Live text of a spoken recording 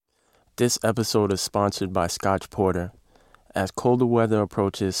This episode is sponsored by Scotch Porter. As colder weather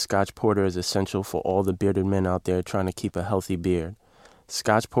approaches, Scotch Porter is essential for all the bearded men out there trying to keep a healthy beard.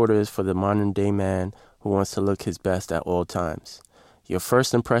 Scotch Porter is for the modern-day man who wants to look his best at all times. Your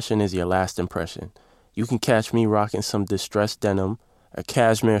first impression is your last impression. You can catch me rocking some distressed denim, a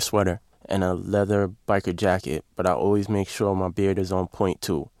cashmere sweater, and a leather biker jacket, but I always make sure my beard is on point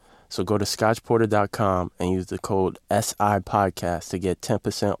too. So go to scotchporter.com and use the code SIPodcast to get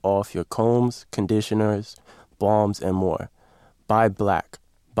 10% off your combs, conditioners, balms, and more. Buy black.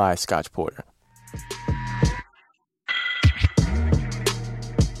 Buy Scotch Porter.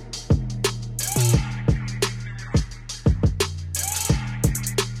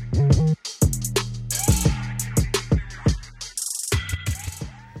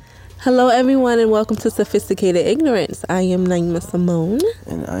 Hello, everyone, and welcome to Sophisticated Ignorance. I am Naima Simone.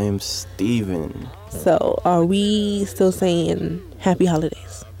 And I am Steven. So, are we still saying Happy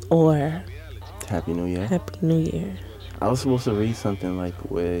Holidays or Happy New Year? Happy New Year. I was supposed to read something like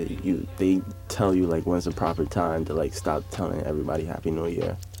where they tell you like when's the proper time to like stop telling everybody Happy New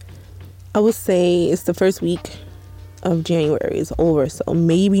Year. I would say it's the first week of January is over, so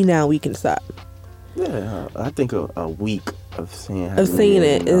maybe now we can stop. Yeah, I think a week of saying Happy New saying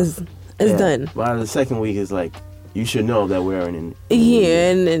Year it is done. By the second week is like you should know that we're in.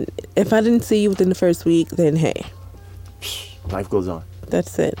 Yeah, and if I didn't see you within the first week, then hey, life goes on.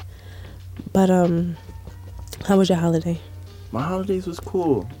 That's it. But how was your holiday? My holidays was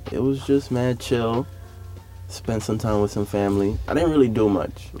cool. It was just mad chill. Spent some time with some family. I didn't really do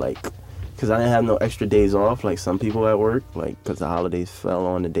much, like, because I didn't have no extra days off like some people at work, like, because the holidays fell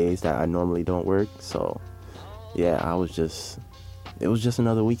on the days that I normally don't work. So, yeah, it was just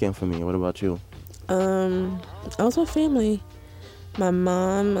another weekend for me. What about you? I was with family. My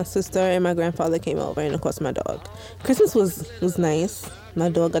mom, my sister, and my grandfather came over, and of course my dog. Christmas was nice. My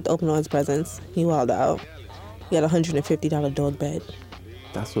dog got to open all his presents. He wilded out. He got a $150 dog bed.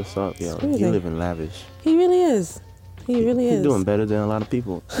 That's what's up, yo. Crazy. He living lavish. He really is. He really is. He's doing better than a lot of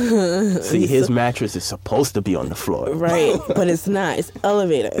people. See, his mattress is supposed to be on the floor. Right, but it's not. It's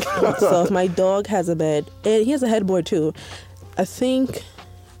elevated. So if my dog has a bed, and he has a headboard too, I think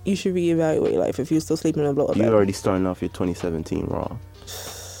you should reevaluate your life if you're still sleeping in a blow-up bed. You're already starting off your 2017 wrong.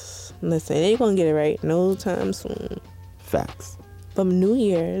 Listen, ain't gonna get it right no time soon. Facts. From New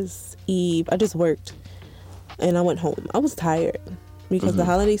Year's Eve, I just worked, and I went home. I was tired. Because the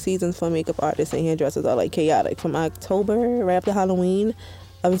holiday seasons for makeup artists and hairdressers are like chaotic. From October, right after Halloween,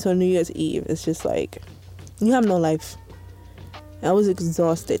 up until New Year's Eve, it's just like, you have no life. I was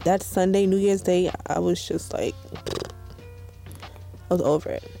exhausted. That Sunday, New Year's Day, I was just like, I was over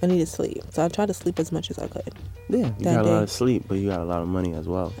it. I needed sleep. So I tried to sleep as much as I could. Yeah, you got a lot of sleep, but you got a lot of money as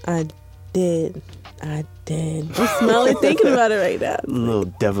well. I did. I'm smiling thinking about it right now. A little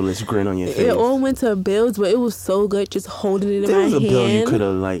devilish grin on your face. It all went to bills, but it was so good just holding it in my hand. There was a bill you could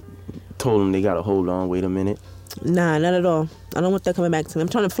have like told them they got to hold on, wait a minute. Nah, not at all. I don't want that coming back to me. I'm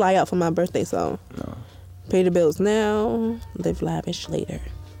trying to fly out for my birthday, so no. Pay the bills now, live lavish later.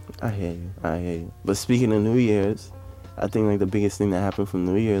 I hear you. But speaking of New Year's, I think like the biggest thing that happened from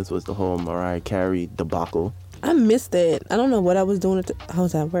New Year's was the whole Mariah Carey debacle. I missed it. I don't know what I was doing. I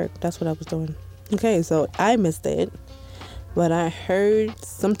was at work. That's what I was doing. Okay, so I missed it. But I heard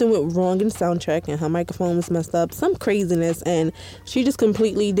something went wrong in the soundtrack and her microphone was messed up. Some craziness. And she just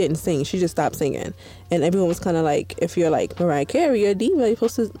completely didn't sing. She just stopped singing. And everyone was kind of like, if you're like Mariah Carey, you're a diva, you're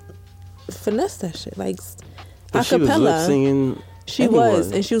supposed to finesse that shit. Like, but a she was cappella. lip-singing. She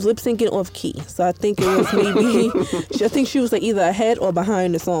was, and she was lip-syncing off key. So I think it was maybe, I think she was like either ahead or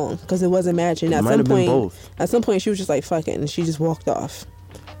behind the song because it wasn't matching. It might have been both. At some point, she was just like, fuck it, and she just walked off.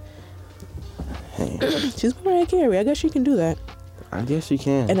 Hey. She's Mariah Carey. I guess she can do that. I guess she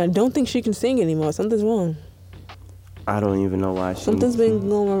can. And I don't think she can sing anymore. Something's wrong. I don't even know why. Something's been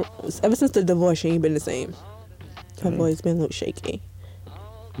going on. Ever since the divorce, she ain't been the same. Her voice been a little shaky.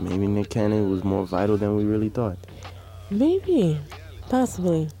 Maybe Nick Cannon was more vital than we really thought. Maybe.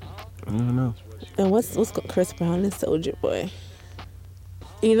 Possibly. I don't know. And what's Chris Brown and Soulja Boy?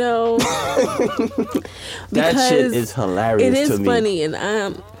 You know? That shit is hilarious to me. It is funny, and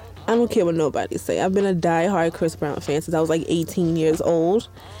I don't care what nobody say. I've been a diehard Chris Brown fan since I was like 18 years old.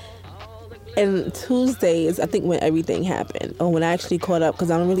 And Tuesdays, I think when everything happened, or when I actually caught up,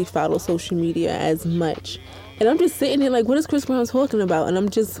 because I don't really follow social media as much. And I'm just sitting there like, what is Chris Brown talking about? And I'm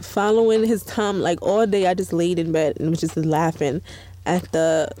just following his time. Like all day, I just laid in bed and was just laughing at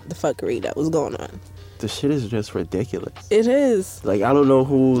the fuckery that was going on. The shit is just ridiculous. It is. Like, I don't know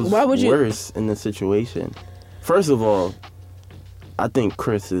who's worse in the situation. First of all, I think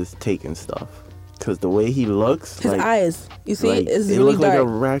Chris is taking stuff. Because the way he looks, his eyes, you see, like, it's it really looks dark. like a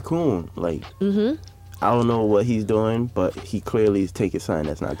raccoon. Like, I don't know what he's doing, but he clearly is taking something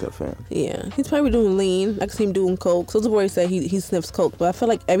that's not good for him. Yeah, he's probably doing lean. I can see him doing coke. Soulja Boy said he sniffs coke, but I feel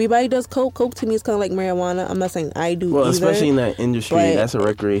like everybody does coke. Coke to me is kind of like marijuana. I'm not saying I do Well, either. especially in that industry, but that's a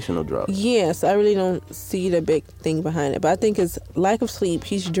recreational drug. Yeah, so I really don't see the big thing behind it. But I think it's lack of sleep.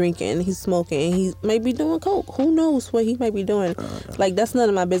 He's drinking, he's smoking, he might be doing coke. Who knows what he might be doing? Like, that's none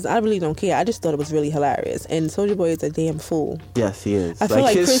of my business. I really don't care. I just thought it was really hilarious. And Soulja Boy is a damn fool. Yes, he is. I feel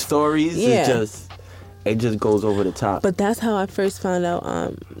like his Chris- stories yeah. it just goes over the top. But that's how I first found out.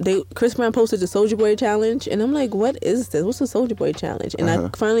 Chris Brown posted the Soulja Boy challenge, and I'm like, "What is this? What's the Soulja Boy challenge?" And I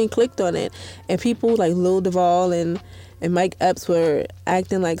finally clicked on it, and people like Lil Duval and Mike Epps were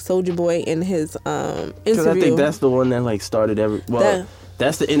acting like Soulja Boy in his interview. Because I think that's the one that like started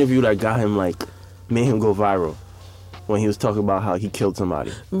that's the interview that got him like made him go viral. When he was talking about how he killed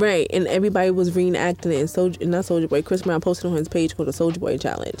somebody. Right, and everybody was reenacting it, and not Soulja Boy. Chris Brown posted on his page called the Soulja Boy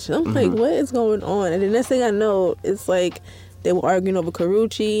Challenge. And I'm like, what is going on? And the next thing I know, it's like they were arguing over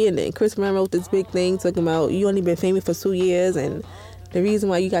Karrueche, and then Chris Brown wrote this big thing talking about you only been famous for 2 years, and the reason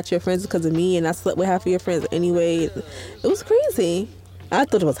why you got your friends is because of me, and I slept with half of your friends anyway. It was crazy. I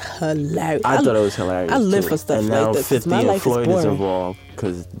thought it was hilarious. I thought it was hilarious. I live too. for stuff and like now this. 50 My and life Floyd is is boring. involved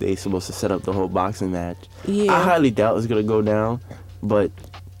because they supposed to set up the whole boxing match. Yeah. I highly doubt it's gonna go down, but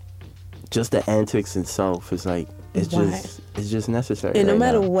just the antics itself is like it's just necessary. And no right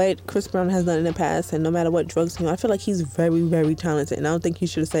matter now. what Chris Brown has done in the past, and no matter what drugs he on, I feel like he's very, very talented. And I don't think he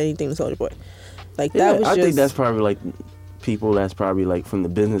should have said anything to Soulja Boy. Like Yeah, that was I just. think that's probably like people that's probably like from the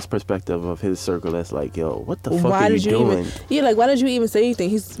business perspective of his circle. That's like, yo, what the fuck are you doing? Like, why did you even say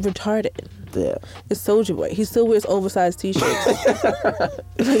anything? He's retarded. Yeah. It's Soulja Boy. He still wears oversized t-shirts.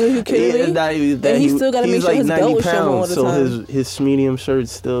 Like, are you kidding me? It's not even that. And he still gotta make he's sure like his 90 belt is showing all pounds, the so time. his medium shirt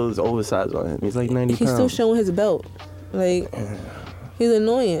still is oversized on him. He's like 90 He's pounds. still showing his belt. Like, he's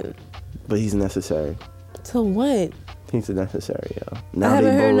annoying. But he's necessary. So what? He's necessary, yo. I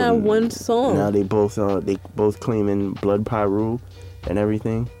haven't heard not one song. Now they both claiming Blood Pyru and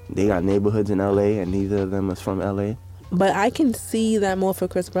everything. They got neighborhoods in LA, and neither of them is from LA. But I can see that more for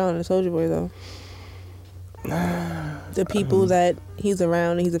Chris Brown and Soulja Boy though. The people that he's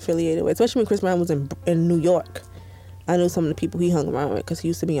around and he's affiliated with, especially when Chris Brown was in New York. I know some of the people he hung around with because he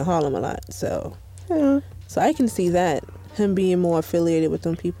used to be in Harlem a lot. So, yeah. So I can see that. Him being more affiliated with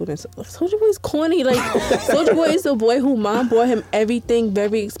them people than Soulja Boy's corny. Like, Soulja Boy is the boy who mom bought him everything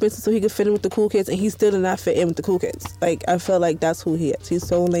very expensive so he could fit in with the cool kids, and he still did not fit in with the cool kids. Like, I felt like that's who he is. He's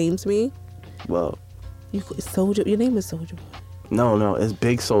so lame to me. Well, Soulja. Your name is Soulja Boy. No, it's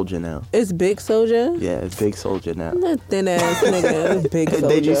Big Soulja now. It's Big Soulja. Yeah, it's Big Soulja now. That thin ass nigga. Big Soulja.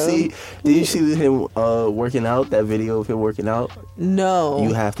 Did you see him working out? That video of him working out? No.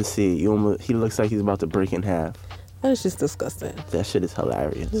 You have to see. He looks like he's about to break in half. That is just disgusting. That shit is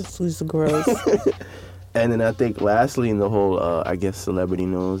hilarious. It's just gross. And then I think lastly in the whole, I guess, celebrity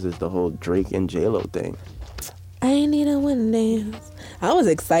news is the whole Drake and J-Lo thing. I need a one dance. I was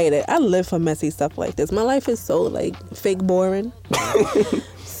excited. I live for messy stuff like this. My life is so, like, fake boring.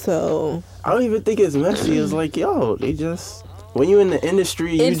 So. I don't even think it's messy. It's like, yo, they just... When you're in the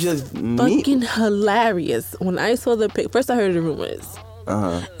industry, you just meet... fucking hilarious. When I saw the pic... First I heard the rumors.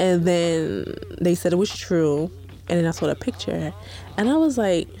 Uh-huh. And then they said it was true. And then I saw the picture. And I was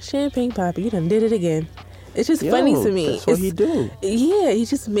like, Champagne Poppy, you done did it again. It's just funny to me. That's what he do. Yeah, he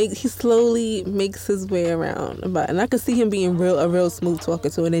slowly makes his way around. And I could see him being a real smooth talker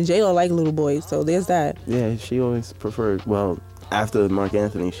too. And then J-Lo like little boys, so there's that. Yeah, she always preferred, well, after Mark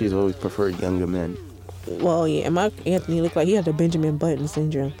Anthony, she's always preferred younger men. Well, yeah, Mark Anthony looked like he had the Benjamin Button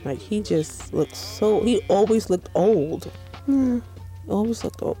syndrome. Like, he just looked he always looked old. Always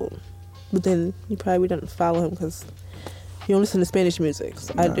looked old. But then you probably don't follow him because you don't listen to Spanish music.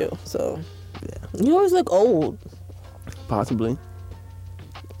 So I do, so... Yeah. You always look old. Possibly.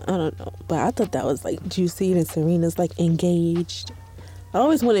 I don't know. But I thought that was like juicy, and Serena's like engaged. I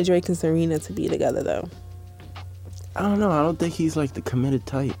always wanted Drake and Serena to be together though. I don't know. I don't think he's like the committed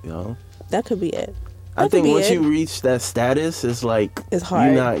type, yo. That could be it. I think once you reach that status, it's like... It's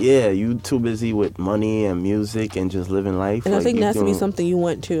hard. You too busy with money and music and just living life. And like, I think that has to be something you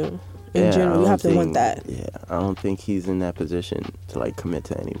want too. In general, you have to want that. Yeah, I don't think he's in that position to like commit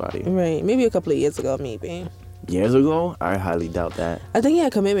to anybody. Right. Maybe a couple of years ago, maybe. Years ago? I highly doubt that. I think he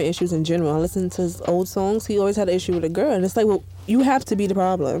had commitment issues in general. I listened to his old songs. He always had an issue with a girl. And it's like, well, you have to be the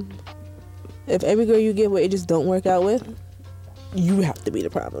problem. If every girl you get with, it just don't work out with, you have to be the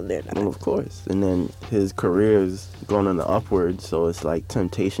problem. They're not. Well, of course. And then his career is going on the upward, so it's like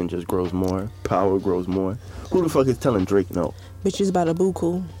temptation just grows more. Power grows more. Who the fuck is telling Drake no? Bitches about a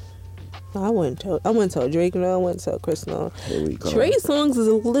buku. I wouldn't tell Drake no. I wouldn't tell Chris no. Here we go. Trey Songz is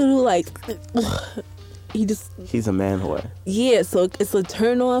a little like he's a man whore. Yeah, so it's a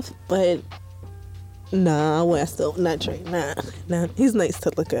turn off, but nah, I wouldn't still not Trey. Nah. He's nice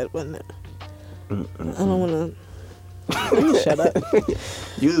to look at, but nah. I don't wanna. Let me shut up.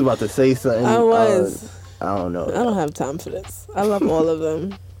 You was about to say something. I was. I don't know. I don't have time for this. I love all of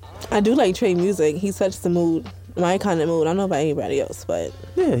them. I do like Trey music. He sets the mood, my kind of mood. I don't know about anybody else, but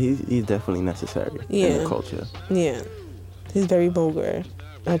yeah, he's definitely necessary in the culture. Yeah, he's very vulgar.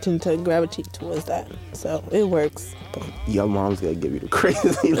 I tend to gravitate towards that, so it works. Your mom's gonna give you the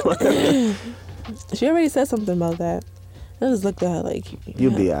crazy look. She already said something about that. I just looked at her like,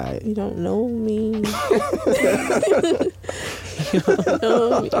 you'll be alright. You don't know me. You don't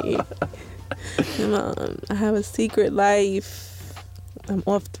know me. Come on, I have a secret life. I'm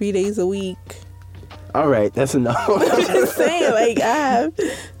off 3 days a week. All right, that's enough. I'm just saying, like, I have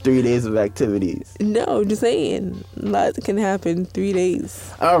 3 days of activities. No, I'm just saying, lots can happen 3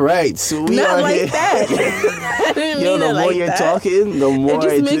 days. All right, so we not are like here. That. I didn't mean the it more like you're that. talking, the more it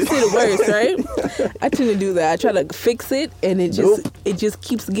just makes it worse, right? I tend to do that. I try to fix it, and it just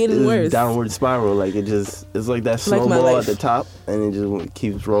keeps getting worse. Downward spiral, like it's like that snowball at the top, and it just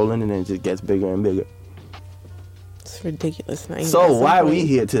keeps rolling, and then it just gets bigger and bigger. It's ridiculous. So why are we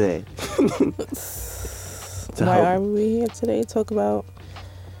here today? Why are we here today? Talk about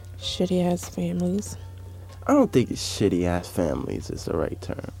shitty ass families. I don't think shitty ass families is the right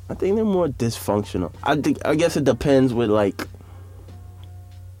term. I think they're more dysfunctional. I guess it depends with like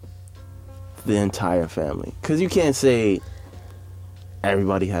the entire family, because you can't say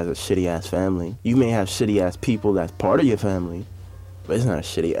everybody has a shitty ass family. You may have shitty ass people that's part of your family, but it's not a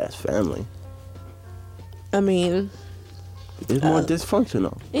shitty ass family. I mean, it's more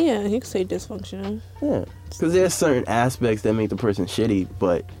dysfunctional. Yeah, you could say dysfunctional. Yeah, because there's certain aspects that make the person shitty,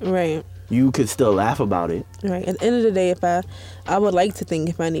 but right, you could still laugh about it. Right. At the end of the day, if I would like to think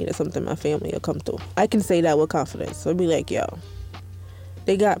if I needed something, my family will come through. I can say that with confidence. I'll be like, yo,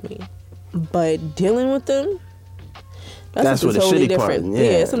 they got me. But dealing with them, that's what totally the shitty different. part.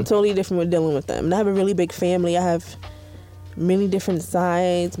 Yeah, something totally different with dealing with them. And I have a really big family. I have many different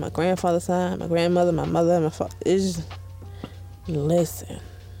sides. My grandfather's side, my grandmother, my mother, my father. It's just, listen,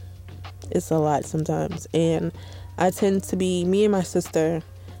 it's a lot sometimes. And I tend to be, me and my sister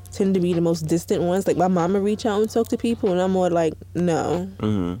tend to be the most distant ones. Like, my mama reach out and talk to people, and I'm more like, no.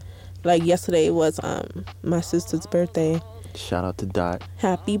 Mm-hmm. Like, yesterday was my sister's birthday. Shout out to Dot.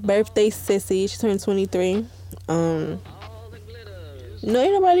 Happy birthday, sissy. She turned 23. No,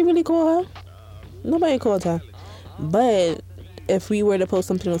 ain't nobody really call her. Nobody called her. But if we were to post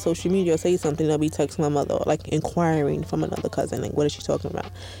something on social media or say something, they'll be texting my mother, or like inquiring from another cousin, like, what is she talking about?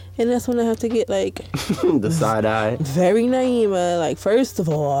 And that's when I have to get like the side eye. Very Naima. Like, first of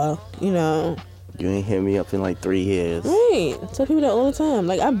all, you know, you ain't hit me up in like 3 years. Right. I tell people that all the time.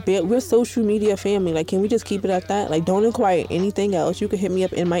 Like, I bet we're social media family. Like, can we just keep it at that? Like, don't inquire anything else. You can hit me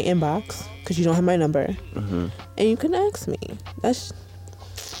up in my inbox because you don't have my number, and you can ask me. That's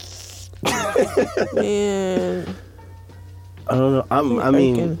man. I don't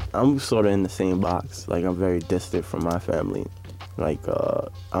know. I'm sort of in the same box. Like, I'm very distant from my family. Like, I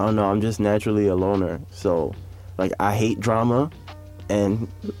don't know. I'm just naturally a loner. So, like, I hate drama. And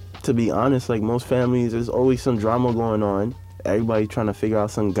to be honest, like, most families, there's always some drama going on. Everybody trying to figure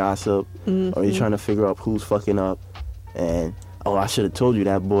out some gossip. Or you're trying to figure out who's fucking up. And, oh, I should have told you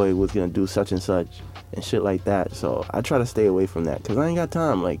that boy was going to do such and such. And shit like that. So, I try to stay away from that. Because I ain't got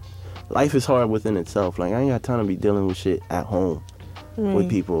time. Like, life is hard within itself. Like, I ain't got time to be dealing with shit at home with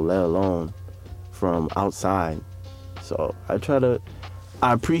people, let alone from outside. So I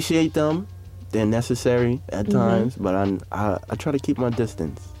appreciate them. They're necessary at times, but I try to keep my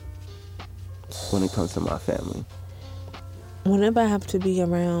distance when it comes to my family. Whenever I have to be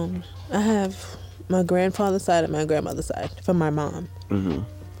around, I have my grandfather's side and my grandmother's side from my mom.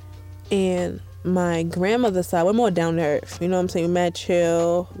 And my grandmother's side, we're more down to earth. You know what I'm saying? We're mad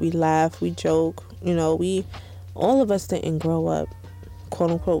chill. We laugh. We joke. You know, all of us didn't grow up, quote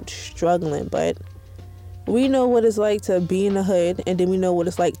unquote, struggling, but we know what it's like to be in the hood, and then we know what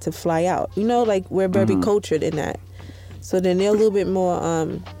it's like to fly out. You know, like, we're very cultured in that. So then they're a little bit more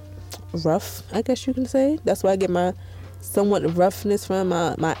rough, I guess you can say. That's why I get my somewhat roughness from,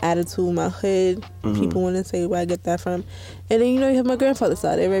 my attitude, my hood. People want to say where I get that from. And then, you know, you have my grandfather's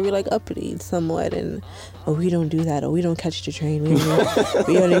side. They're very, like, uppity somewhat, and, oh, we don't do that, or we don't catch the train, we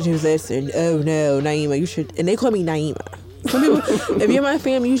don't do this, and, oh no, Naima, you should. And they call me Naima. Some people, if you're my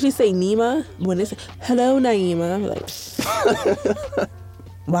family, you usually say Nima. When they say, hello, Naima, I'm like,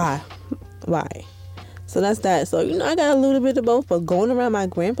 why? So that's that. So, I got a little bit of both, but going around my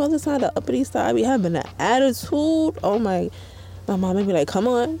grandfather's side, the Upper East Side, I be having an attitude. Oh my mom would be like, come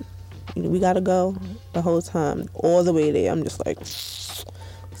on, we gotta go. The whole time, all the way there, I'm just like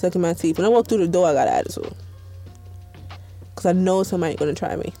sucking my teeth. When I walk through the door, I got an attitude. Because I know somebody's gonna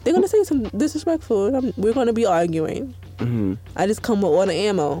try me. They're gonna say some disrespectful. We're gonna be arguing. Mm-hmm. I just come with all the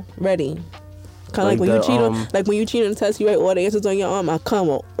ammo ready. Kind of like when you cheat on, like when you cheat on the test, you write all the answers on your arm. I come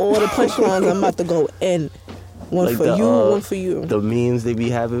with all the punchlines. I'm about to go in. One like for you, one for you. The memes they be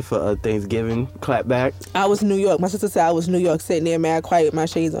having for Thanksgiving clap back. I was New York. My sister said I was New York, sitting there mad quiet with my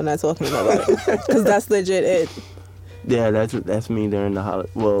shades on, not talking about it. Because that's legit it. Yeah, that's me during the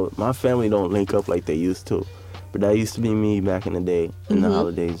holiday. Well, my family don't link up like they used to. But that used to be me back in the day. In the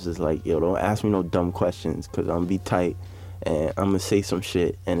holidays, just like, yo, don't ask me no dumb questions because I'm going to be tight. And I'm going to say some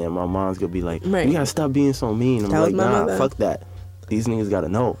shit. And then my mom's going to be like, you got to stop being so mean. I'm like, nah, fuck that. These niggas got to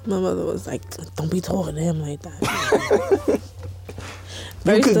know. My mother was like, don't be talking to him like that.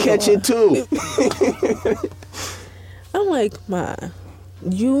 You could catch it too. I'm like, Ma,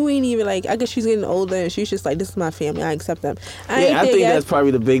 you ain't even like, I guess she's getting older and she's just like, this is my family. I accept them. I think that's probably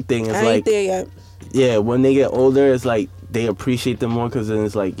the big thing. It's I ain't there yet. Yeah, when they get older, it's like they appreciate them more because then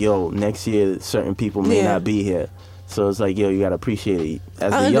it's like, yo, next year certain people may not be here. So it's like, yo, you gotta appreciate it.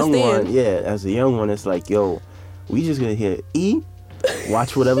 As a young one, it's like, yo, we just gonna hear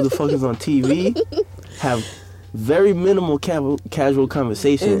watch whatever the fuck is on TV, have very minimal casual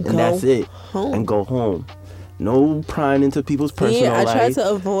conversation, and that's it, and go home. No prying into people's personal life. I try to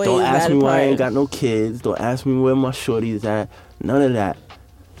avoid. Don't ask me why I ain't got no kids. Don't ask me where my shorty is at. None of that.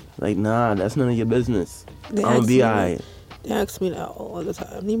 Like, nah, that's none of your business. I'm gonna be alright. They ask me that all the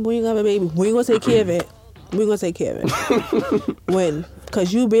time. When you got a baby, we gonna take care of it. We're going to take care of it. When?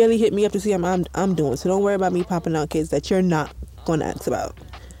 Because you barely hit me up to see how I'm doing. So don't worry about me popping out kids that you're not going to ask about.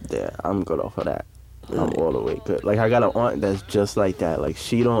 Yeah, I'm good off of that. I'm all the way good. Like, I got an aunt that's just like that. Like,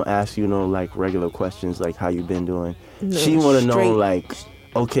 she don't ask you no, like, regular questions like how you been doing. No, she want to know, like,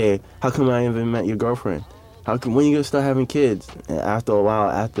 okay, how come I haven't met your girlfriend? When you going to start having kids? And after a while,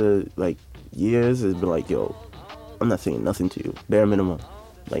 after, like, years, it's been like, yo, I'm not saying nothing to you. Bare minimum.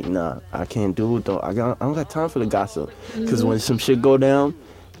 Like, nah, I can't do it, though. I don't got time for the gossip. Because when some shit go down,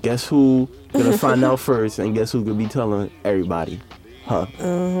 guess who gonna find out first? And guess who could be telling everybody? Huh?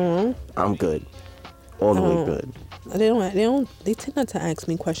 I'm good. All the way good. They tend not to ask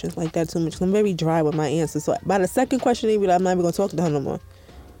me questions like that too much. I'm very dry with my answers. So by the second question, they be like, I'm not even gonna talk to her no more.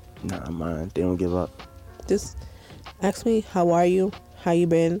 Nah, mine. They don't give up. Just ask me, how are you? How you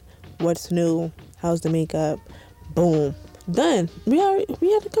been? What's new? How's the makeup? Boom. Done. We had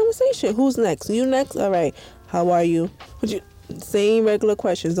a conversation. Who's next? You next? All right. How are you? Same regular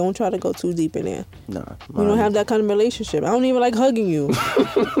questions. Don't try to go too deep in there. Nah. We don't have that kind of relationship. I don't even like hugging you.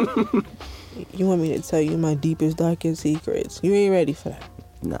 You want me to tell you my deepest, darkest secrets? You ain't ready for that.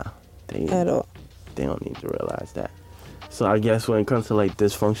 Nah. At all. They don't need to realize that. So I guess when it comes to like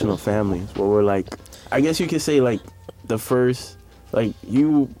dysfunctional families, where we're like, I guess you could say like the first, like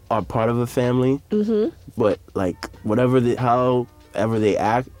you are part of a family, but like however they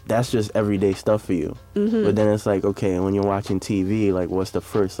act, that's just everyday stuff for you. But then it's like, okay, when you're watching TV, like what's the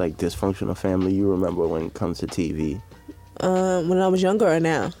first like dysfunctional family you remember when it comes to TV? When I was younger or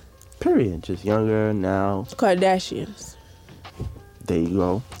now? Period. Just younger, now. Kardashians. There you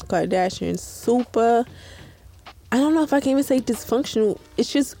go. Kardashians. Super. I don't know if I can even say dysfunctional.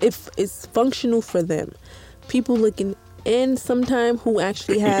 It's just, if it's functional for them. People looking in sometime who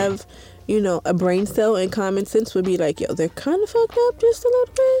actually have, a brain cell and common sense would be like, yo, they're kind of fucked up just a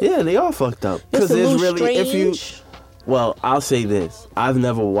little bit. Yeah, they are fucked up. Because there's really, well, I'll say this. I've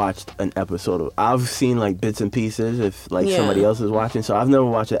never watched an episode I've seen like bits and pieces if like somebody else is watching. So I've never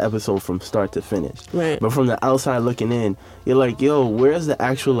watched an episode from start to finish. Right. But from the outside looking in, you're like, yo, where's the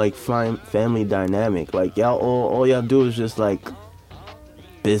actual like family dynamic? Like y'all, all y'all do is just like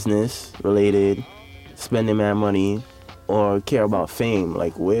business related, spending mad money, or care about fame.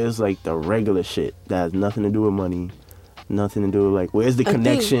 Like where's like the regular shit that has nothing to do with money? Nothing to do, like, where's the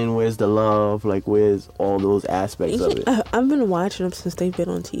connection, where's the love, like, where's all those aspects of it? I've been watching them since they've been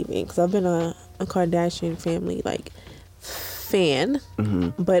on TV, because I've been a Kardashian family, like, fan,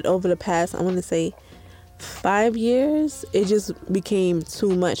 but over the past, I want to say, 5 years, it just became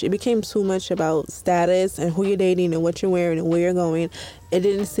too much. It became too much about status and who you're dating and what you're wearing and where you're going. It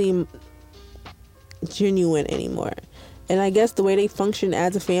didn't seem genuine anymore. And I guess the way they function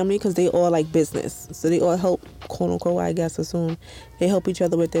as a family, because they all like business. So they all help, quote unquote, I guess, assume. They help each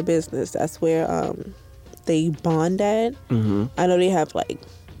other with their business. That's where they bond at. I know they have like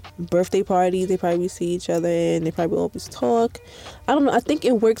birthday parties, they probably see each other and they probably always talk. I don't know. I think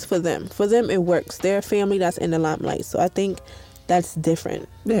it works for them. For them, it works. They're a family that's in the limelight. So I think that's different.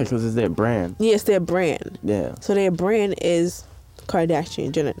 Yeah, because it's their brand. Yeah, it's their brand. Yeah. So their brand is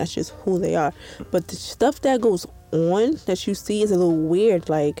Kardashian Jenner. That's just who they are. But the stuff that goes on that you see is a little weird.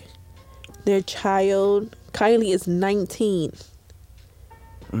 Like, their child, Kylie, is 19.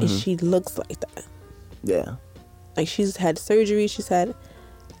 And she looks like that. Yeah. Like, she's had surgery. She's had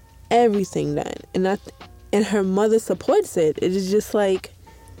everything done. And her mother supports it. It is just like...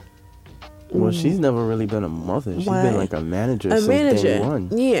 Well, she's never really been a mother. She's been like a manager since day one.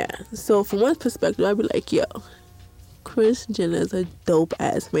 Yeah. So from one perspective, I'd be like, yo, Kris Jenner is a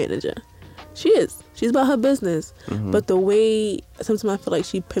dope-ass manager. She is. She's about her business. But the way... Sometimes I feel like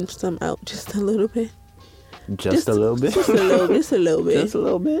she pimps them out just a little bit. Just a little bit? Just a little bit. Just a little bit. Just a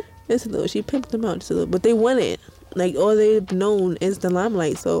little bit? Just a little. She pimped them out just a little. But they want it. Like, all they've known is the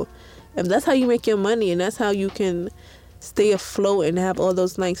limelight. So if that's how you make your money and that's how you can stay afloat and have all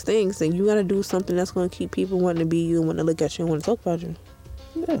those nice things, then you got to do something that's going to keep people wanting to be you and want to look at you and want to talk about you.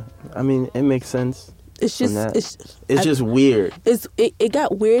 Yeah. I mean, it makes sense. It's just... It's just weird. It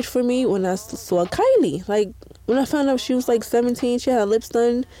got weird for me when I saw Kylie. Like, when I found out she was like 17, she had her lips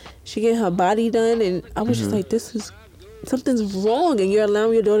done, she getting her body done, and I was just like, something's wrong, and you're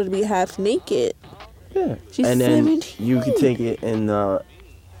allowing your daughter to be half naked. Yeah. She's and then 17. You can take it in the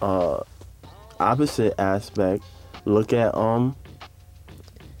opposite aspect. Look at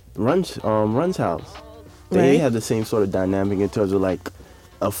Run's house. They have the same sort of dynamic in terms of like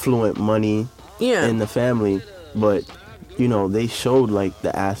affluent money in the family, but you know, they showed like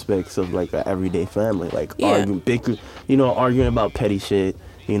the aspects of like an everyday family, like arguing about petty shit,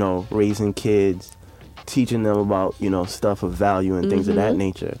 you know, raising kids, teaching them about, you know, stuff of value and things of that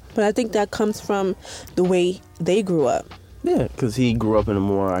nature. But I think that comes from the way they grew up. Yeah, because he grew up in a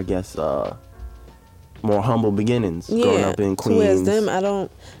more, I guess, more humble beginnings, growing up in Queens. Whereas them,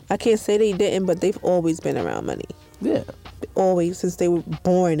 I can't say they didn't, but they've always been around money. Yeah. Always, since they were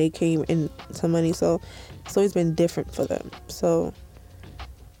born, they came into money, so it's always been different for them. So,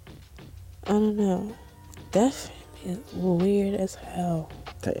 I don't know. That family is weird as hell.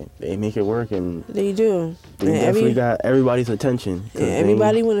 They make it work, and they do. They definitely got everybody's attention. Yeah,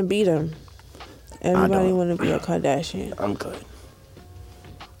 everybody want to beat them. Everybody want to be a Kardashian. I'm good.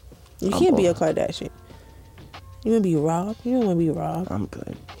 You can't be a Kardashian. You want to be Rob? You don't want to be Rob. I'm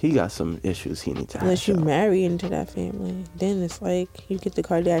good. He got some issues he needs to have. Unless you marry into that family. Then it's like you get the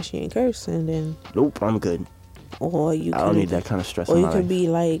Kardashian curse and then... Nope, I'm good. Or you I don't need that kind of stress in my life. Or you could be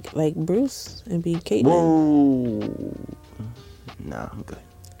like Bruce and be Caitlyn. Whoa. Nah, I'm good.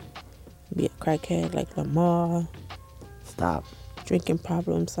 Be a crackhead like Lamar. Stop. Drinking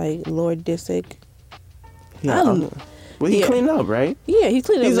problems like Lord Disick. Yeah, well, he cleaned up, right? Yeah, he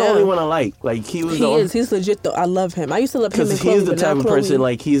cleaned up. He's the only one I like. Like he is. He's legit though. I love him. I used to love him. Because he's the type of person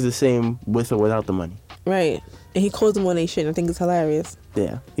like he's the same with or without the money. Right, and he calls them when they shouldn't. I think it's hilarious.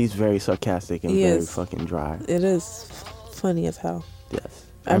 Yeah, he's very sarcastic and very fucking dry. It is funny as hell. Yes,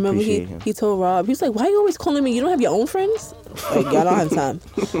 I remember he told Rob, he was like, "Why are you always calling me? You don't have your own friends?" Like, y'all don't have time.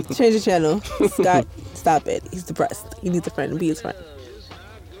 Change the channel. Scott, stop it. He's depressed. He needs a friend. Be his friend.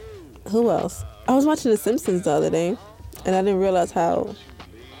 Who else? I was watching The Simpsons the other day, and I didn't realize how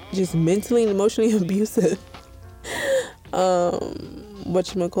just mentally and emotionally abusive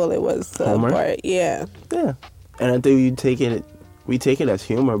whatchamacallit was. Homer? Bart. Yeah. Yeah. And I think we take it as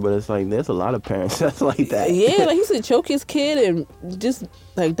humor, but it's like there's a lot of parents that's like that. Yeah, like he used to choke his kid and just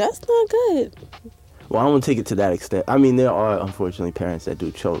like that's not good. Well, I won't take it to that extent. I mean, there are unfortunately parents that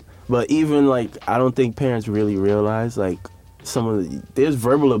do choke, but even like I don't think parents really realize like there's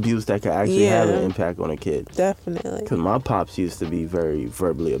verbal abuse that could actually have an impact on a kid. Definitely. Because my pops used to be very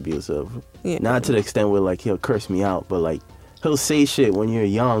verbally abusive. Yeah. Not to the extent where like he'll curse me out, but like he'll say shit when you're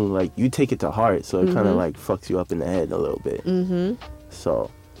young, like you take it to heart, so it kind of like fucks you up in the head a little bit. So,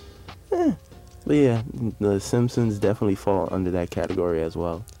 but yeah, The Simpsons definitely fall under that category as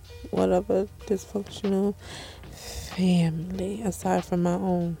well. What other dysfunctional family aside from my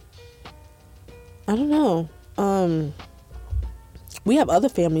own? I don't know. We have other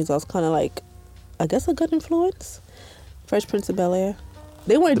families that's kind of like, I guess, a good influence. Fresh Prince of Bel-Air.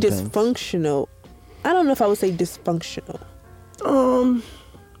 They weren't dysfunctional. I don't know if I would say dysfunctional.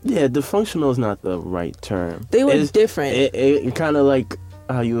 Yeah, dysfunctional is not the right term. They were different. It kind of like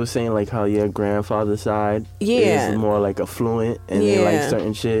how you were saying, like how your grandfather's side is more like affluent and they like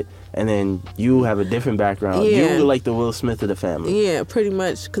certain shit. And then you have a different background. You were like the Will Smith of the family. Yeah, pretty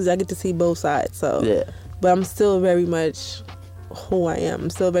much, because I get to see both sides. So yeah. But I'm still very much who I am. I'm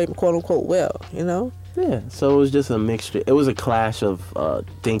still very quote unquote Will, you know? Yeah, so it was just a mixture. It was a clash of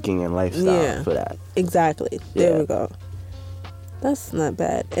thinking and lifestyle for that. Exactly. There we go. That's not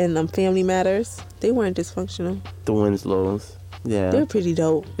bad. And Family Matters, they weren't dysfunctional. The Winslows. Yeah. They were pretty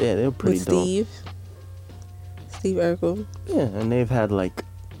dope. Yeah, they were pretty with dope. Steve Urkel. Yeah, and they've had like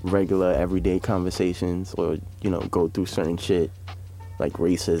regular everyday conversations or, go through certain shit like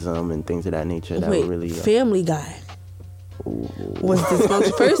racism and things of that nature that were really... Family Guy was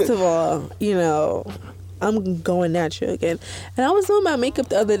dysfunctional. First of all, I'm going natural again. And I was doing my makeup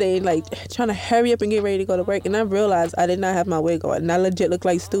the other day, like trying to hurry up and get ready to go to work. And I realized I did not have my wig on. And I legit looked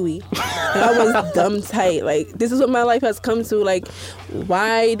like Stewie. And I was dumb tight. Like, this is what my life has come to. Like,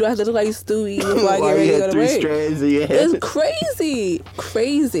 why do I have to look like Stewie before I get ready to go to work? Strands in your head. It's crazy.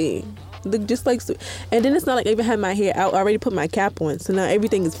 Crazy. Look just like Stewie. And then it's not like I even had my hair out. I already put my cap on. So now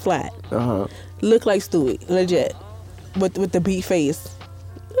everything is flat. Uh-huh. Look like Stewie. Legit. With the beat face.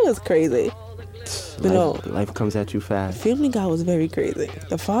 It was crazy. Life comes at you fast. Family Guy was very crazy.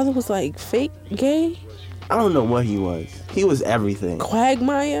 The father was like fake gay. I don't know what he was. He was everything.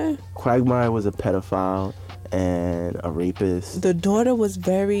 Quagmire. Quagmire was a pedophile and a rapist. The daughter was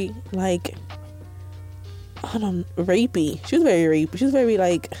very rapey. She was very rapey. She was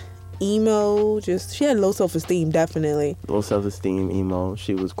very emo. She had low self-esteem, definitely. Low self-esteem, emo.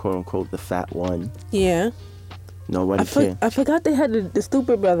 She was quote unquote the fat one. Yeah. Nobody cared. I forgot they had the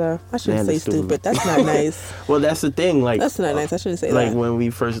stupid brother. I shouldn't say stupid. That's not nice. Well, that's the thing. That's not nice. I shouldn't say that. Like, when we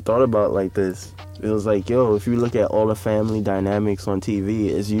first thought about this, it was like, yo, if you look at all the family dynamics on TV,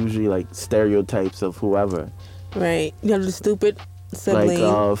 it's usually stereotypes of whoever. Right. You have the stupid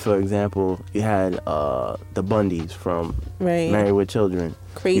sibling. For example, you had the Bundys from Married with Children.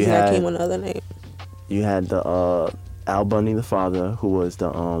 Crazy that came on the other name. You had the Al Bundy, the father, who was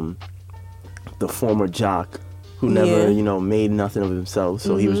the former jock who never, made nothing of himself.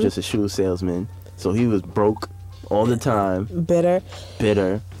 So he was just a shoe salesman. So he was broke all the time. Bitter.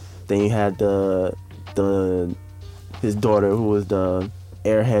 Then you had his daughter, who was the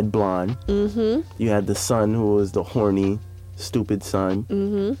airhead blonde. Mm-hmm. You had the son, who was the horny, stupid son.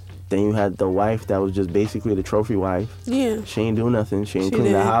 Mm-hmm. Then you had the wife that was just basically the trophy wife. Yeah. She ain't do nothing. She ain't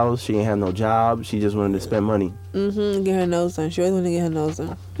clean the house. She ain't have no job. She just wanted to spend money. Mm-hmm. Get her nose done. She always wanted to get her nose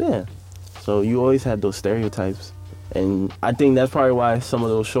done. Yeah. So you always had those stereotypes. And I think that's probably why some of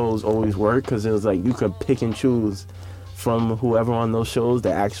those shows always work, because it was you could pick and choose from whoever on those shows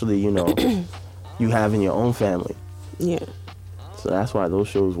that actually, you have in your own family. Yeah. So that's why those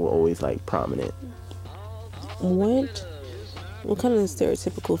shows were always prominent. What kind of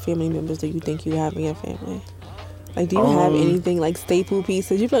stereotypical family members do you think you have in your family? Do you have anything staple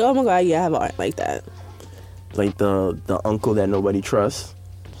pieces? You'd be like, oh my God, yeah, I have art like that. Like the uncle that nobody trusts.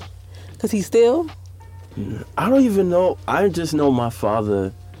 Because he still? I don't even know. I just know my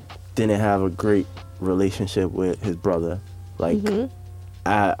father didn't have a great relationship with his brother.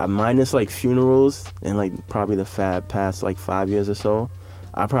 I minus funerals and probably the past 5 years or so,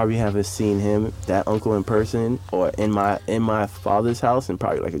 I probably haven't seen that uncle in person or in my father's house in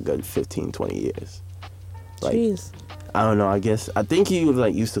probably a good 15, 20 years. Jeez. I don't know. I think he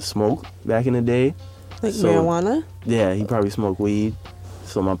was used to smoke back in the day. Marijuana? Yeah, he probably smoked weed.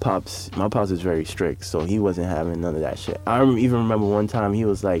 So my pops is very strict, so he wasn't having none of that shit. I even remember one time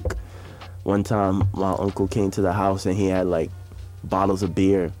my uncle came to the house and he had bottles of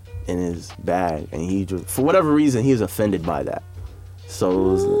beer in his bag, and he just, for whatever reason, he was offended by that. So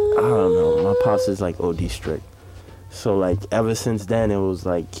it was, I don't know, my pops is OD strict. So ever since then, it was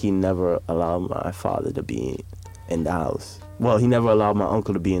he never allowed my father to be in the house. Well, he never allowed my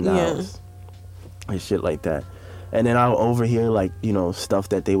uncle to be in the house and shit like that. And then I would overhear stuff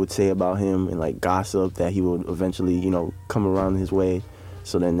that they would say about him and gossip that he would eventually come around his way.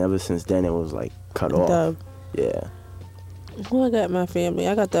 So then ever since then, it was cut off. Yeah. Well, I got my family.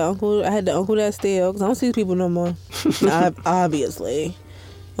 I got the uncle. I had the uncle that still, because I don't see these people no more. Obviously.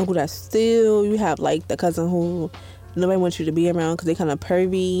 Uncle that still. You have the cousin who nobody wants you to be around because they kind of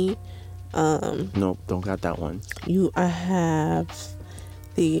pervy. Nope, don't got that one. I have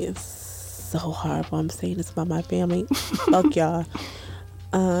these. So horrible. I'm saying this about my family. Fuck y'all.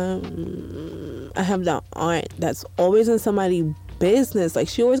 I have the aunt that's always in somebody's business.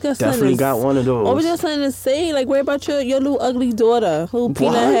 She always got something. Definitely got one of those. Always got something to say. Worry about your little ugly daughter who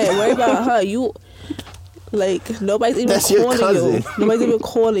peanut head. Worry about her. You nobody's even calling you. Nobody's even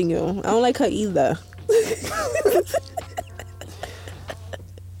calling you. I don't like her either.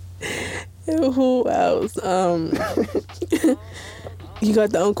 Who else? You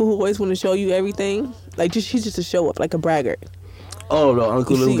got the uncle who always want to show you everything. He's just a show up, a braggart. Oh, the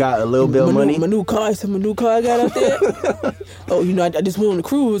uncle You who see, got a little bit of money. My new car I got out there. Oh, I just went on the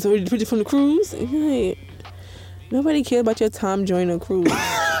cruise. I picture from the cruise. And you're like, nobody cares about your Tom Joyner cruise.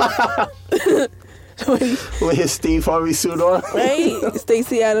 With his Steve Harvey suit on. Right?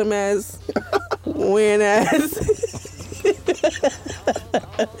 Stacey Adams ass. Wearing ass.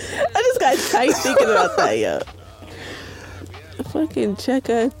 I just got tight thinking about that, yo. Fucking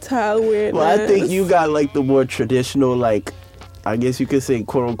checker, towel wearing Well, ass. I think you got like the more traditional, like, I guess you could say,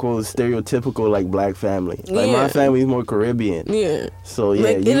 quote unquote, stereotypical, like, black family. Like, Yeah. my family's more Caribbean. Yeah. So,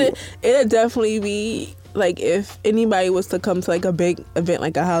 yeah. Like, it'd definitely be, like, if anybody was to come to, like, a big event,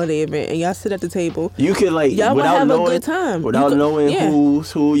 like a holiday event, and y'all sit at the table, you could, like, y'all would without have knowing, a good time. Without knowing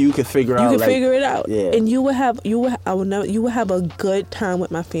who's who, you could figure out. You can like, figure it out. Yeah. And you would have a good time with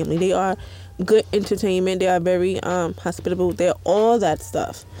my family. They are good entertainment. They are very hospitable. They're all that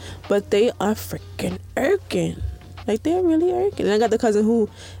stuff. But they are freaking irking. Like, they're really irking. And I got the cousin who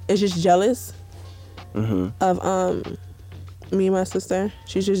is just jealous of me and my sister.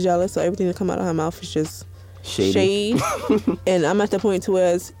 She's just jealous, so everything that come out of her mouth is just Shady. shade. And I'm at the point to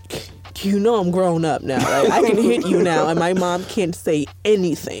where it's, you know, I'm grown up now. Like, I can hit you now, and my mom can't say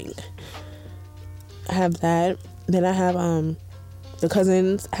anything. I have that. Then I have the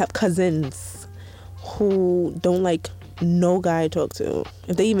cousins. I have cousins who don't like no guy I talk to.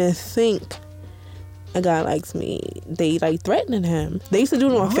 If they even think a guy likes me, they like threatening him. They used to do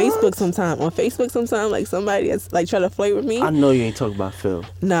it on Facebook sometime. Like somebody that's like trying to flirt with me. I know you ain't talking about Phil.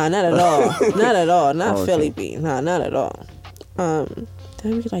 Nah, not at all. Not at all. Not Oh, okay. Philly B. Nah, not at all.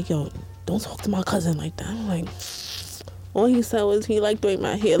 They be like, yo, don't talk to my cousin like that. I'm like, all he said was he liked the way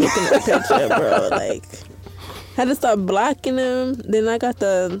my hair looked in the picture, bro. Like, had to start blocking him. Then I got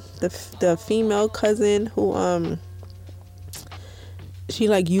the female cousin who she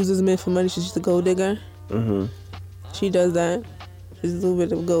like uses men for money. She's just a gold digger. Mm-hmm. She does that. She's a little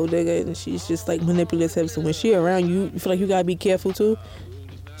bit of a gold digger, and she's just like manipulative. So when she around you, you feel like you gotta be careful too.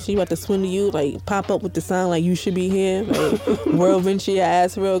 She about to swindle you, like pop up with the sign like you should be here, like whirlwind your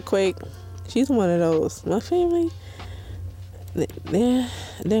ass real quick. She's one of those. My family, they're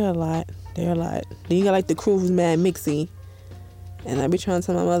a lot. They're a lot. Then you got like the crew who's mad mixy, and I be trying to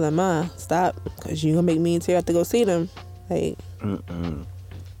tell my mother, Ma, stop, cause you gonna make me and Terry have to go see them. Like,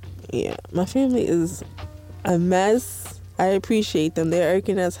 yeah, my family is a mess. I appreciate them. They're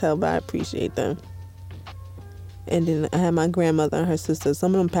irking as hell, but I appreciate them. And then I had my grandmother and her sisters.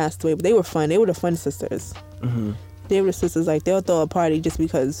 Some of them passed away, but they were fun. They were the fun sisters. Mm-hmm. They were the sisters, like, they'll throw a party just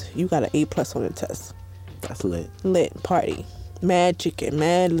because you got an A+ on the test. That's lit. Lit party. Mad chicken,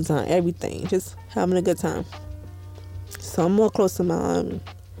 mad lasagna, everything. Just having a good time. So I'm more close to my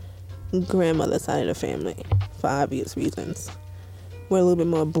grandmother's side of the family for obvious reasons. We're a little bit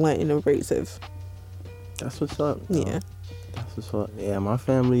more blunt and abrasive. That's what's up. Yeah. That's what's up. Yeah, my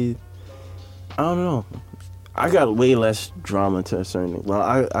family, I don't know. I got way less drama to a certain.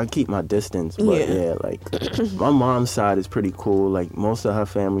 Well, I keep my distance, but yeah, like my mom's side is pretty cool. Like most of her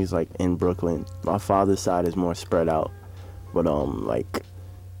family's like in Brooklyn. My father's side is more spread out, but like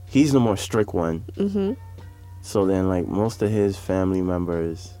he's the more strict one. Mm-hmm. So then, like most of his family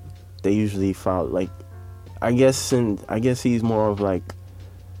members, they usually follow. Like, I guess he's more of like.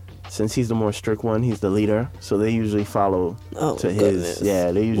 Since he's the more strict one, he's the leader. So they usually follow to goodness. his.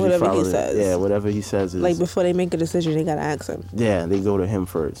 Yeah, they usually whatever follow. he says. Yeah, whatever he says is. Like before they make a decision, they gotta ask him. Yeah, they go to him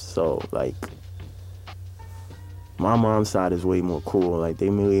first. So like, my mom's side is way more cool. Like they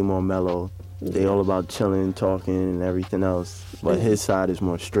way more mellow. They all about chilling, talking, and everything else. But his side is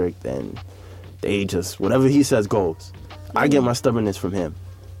more strict, and they just whatever he says goes. I get my stubbornness from him.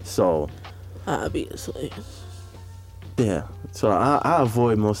 So. Obviously. Yeah, so I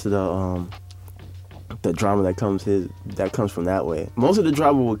avoid most of the drama that comes from that way. Most of the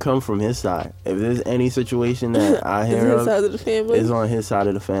drama would come from his side. If there's any situation that I hear his side of the family? it's on his side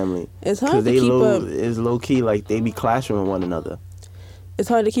of the family. It's hard to keep up. It's low key, like they be clashing with one another. It's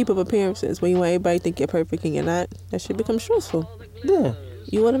hard to keep up appearances when you want everybody to think you're perfect and you're not. That shit becomes stressful. Yeah,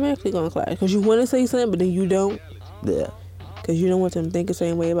 You automatically gonna clash because you want to say something, but then you don't. yeah, Because you don't want them to think the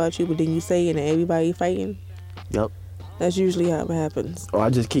same way about you, but then you say it and everybody fighting. yep. That's usually how it happens. Or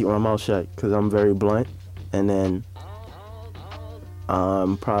I just keep my mouth shut because I'm very blunt, and then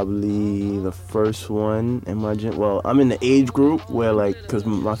I'm probably the first one in my gen. Well, I'm in the age group where like, because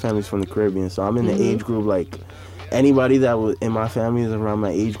my family's from the Caribbean, so I'm in the age group like anybody that was in my family is around my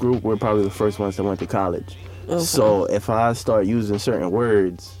age group. We're probably the first ones that went to college. Okay. So if I start using certain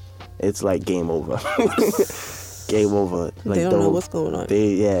words, it's like game over. Game over. Like they don't know what's going on.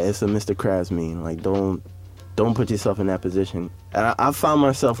 It's a Mr. Krabs meme. Like don't don't put yourself in that position. And I found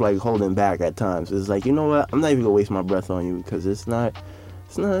myself like holding back at times. It's like, you know what? I'm not even gonna waste my breath on you because it's not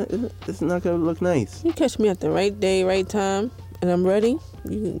gonna look nice. You catch me at the right day, right time, and I'm ready.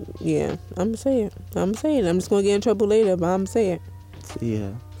 I'm saying. I'm just gonna get in trouble later, but I'm saying. Yeah.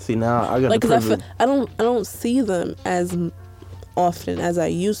 See, now I got like, the privilege. I don't see them as often as I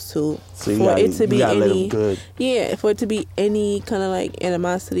used to. So for it to be any good. Yeah, for it to be any kind of like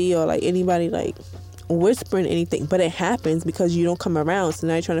animosity or like anybody like whispering anything, but it happens because you don't come around. So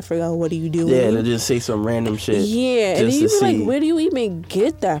now you're trying to figure out what are you doing. Yeah, they just say some random shit. Yeah, and then you be like, where do you even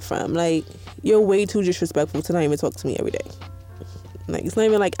get that from? Like, you're way too disrespectful to not even talk to me every day. Like, it's not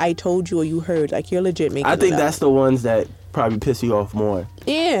even like I told you or you heard. Like, you're legit making. I think that's the ones that probably piss you off more.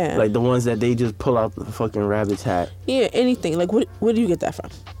 Yeah, like the ones that they just pull out the fucking rabbit's hat. Yeah, anything. Like, where do you get that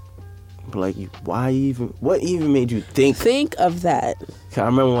from? Like, what even made you think of that? I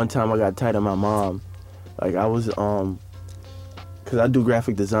remember one time I got tight of my mom. Like, I was, because I do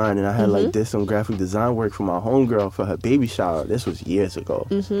graphic design, and I had, did some graphic design work for my homegirl for her baby shower. This was years ago.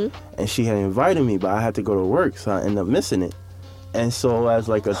 And she had invited me, but I had to go to work, so I ended up missing it. And so, as,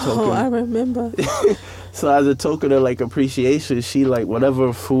 like, a token... Oh, I remember. So, as a token of, like, appreciation, she, like,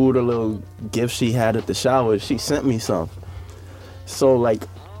 whatever food or little gift she had at the shower, she sent me some. So, like,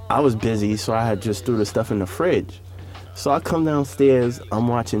 I was busy, so I had just threw the stuff in the fridge. So, I come downstairs, I'm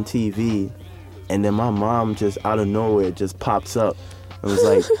watching TV... And then my mom just out of nowhere just pops up and was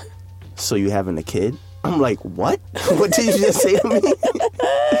like, so you having a kid? I'm like, what? What did you just say to me?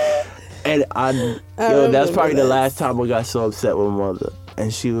 And that's probably the last time I got so upset with my mother.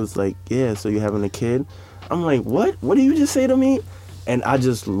 And she was like, yeah, so you having a kid? I'm like, what? What did you just say to me? And I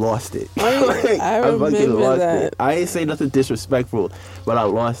just lost it. I remember that. I ain't say nothing disrespectful, but I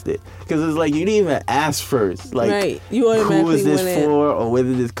lost it. Because it's like, you didn't even ask first. Like, right. You automatically who is this for or where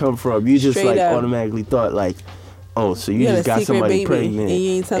did this come from? You just like up. automatically thought like, oh, so you just got somebody pregnant and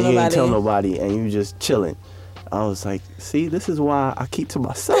you ain't tell nobody and you just chilling. I was like, see, this is why I keep to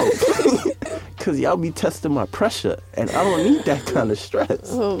myself. Because y'all be testing my pressure and I don't need that kind of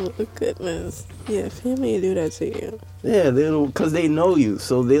stress. Oh, goodness. Yeah, family do that to you. Yeah, because they know you.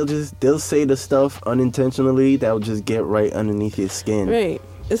 So they'll say the stuff unintentionally that'll just get right underneath your skin. Right.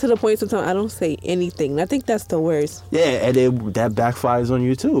 It's to the point sometimes I don't say anything. And I think that's the worst. Yeah, and that backfires on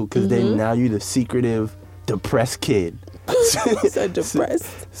you too. Because then now you're the secretive, depressed kid. So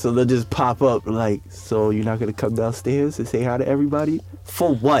depressed. So they'll just pop up like, so you're not going to come downstairs and say hi to everybody?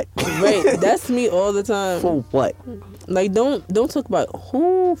 For what? Right. That's me all the time. For what? Like, don't talk about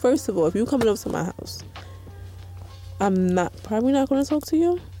who. First of all, if you're coming up to my house, I'm probably not going to talk to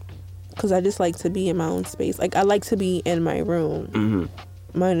you. Because I just like to be in my own space. Like, I like to be in my room,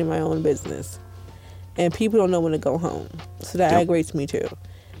 minding my own business. And people don't know when to go home. So that aggravates me too.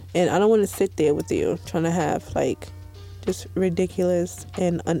 And I don't want to sit there with you trying to have, like, just ridiculous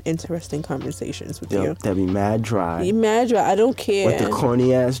and uninteresting conversations with you. That'd be mad dry. I don't care. With the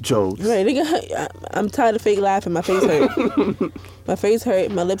corny ass jokes. Right. I'm tired of fake laughing. My face hurt. My face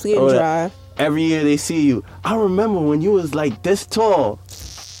hurt. My lips getting dry. Every year they see you. I remember when you was like this tall.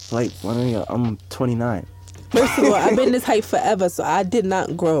 Like, I'm 29. First of all, I've been this height forever, so I did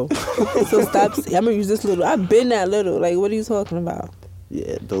not grow. So stop. I'm going to use this little. I've been that little. Like, what are you talking about?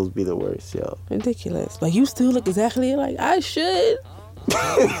 Yeah, those be the worst, yo. Ridiculous. Like, you still look exactly like I should.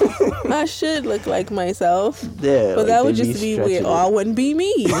 I should look like myself. Yeah. But that would just be weird. Oh, I wouldn't be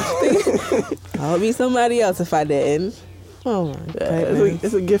me. I would be somebody else if I didn't. Oh, my God.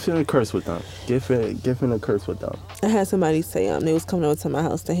 It's a gift and a curse with them. Gift and a curse with them. I had somebody say they was coming over to my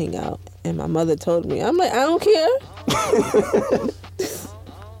house to hang out. And my mother told me. I'm like, I don't care.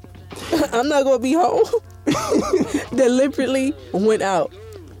 I'm not going to be home. Deliberately went out.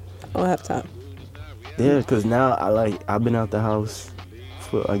 I don't have time. Yeah, because now I've been out the house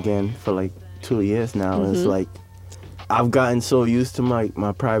for like 2 years now. And it's like I've gotten so used to my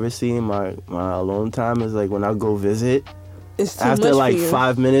privacy and my alone time. Is like when I go visit, it's too after much like for you.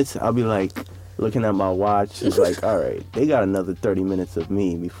 5 minutes, I'll be like looking at my watch. It's like, all right, they got another 30 minutes of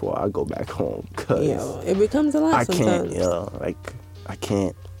me before I go back home. Cause it becomes a lot sometimes. I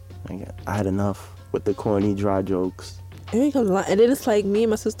can't. I had enough with the corny, dry jokes. It becomes a lot. And then it's like me and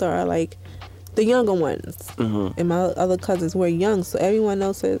my sister are like the younger ones. And my other cousins were young. So everyone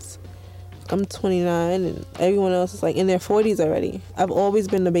else is, I'm 29 and everyone else is like in their 40s already. I've always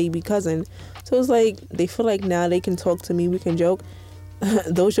been the baby cousin. So it's like they feel like now they can talk to me. We can joke.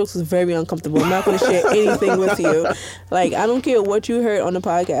 Those jokes is very uncomfortable. I'm not going to share anything with you. Like, I don't care what you heard on the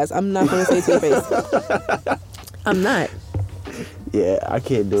podcast. I'm not going to say it to your face. I'm not. Yeah, I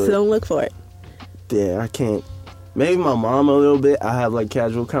can't do it. So don't look for it. Yeah, I can't. Maybe my mom a little bit. I have like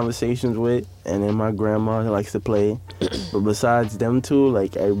casual conversations with, and then my grandma likes to play. But besides them two,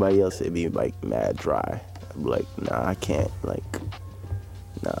 like everybody else, it'd be like mad dry. I'm like, nah, I can't. Like,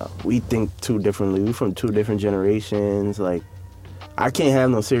 nah, we think too differently. We from two different generations. Like, I can't have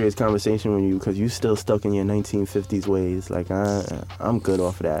no serious conversation with you because you still stuck in your 1950s ways. Like, I'm good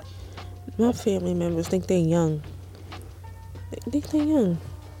off of that. My family members think they're young. They think they're young.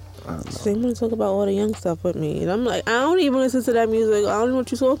 So they want to talk about all the young stuff with me. And I'm like, I don't even listen to that music. I don't know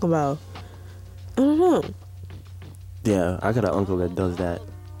what you're talking about. I don't know. Yeah, I got an uncle that does that.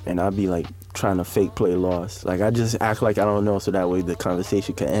 And I'd be like trying to fake play lost. Like, I just act like I don't know so that way the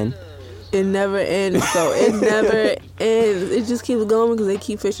conversation can end. It never ends, so it never ends. It just keeps going because they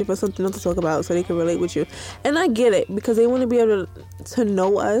keep fishing for something else to talk about so they can relate with you. And I get it because they want to be able to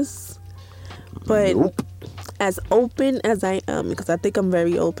know us. But Nope. as open as I am, because I think I'm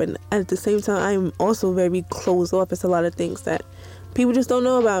very open, at the same time, I'm also very closed off. It's a lot of things that people just don't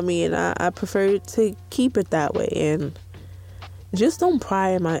know about me, and I prefer to keep it that way. And just don't pry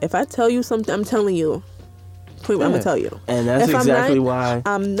in my... If I tell you something, I'm telling you. I'm going to tell you. And that's If exactly I'm not, why...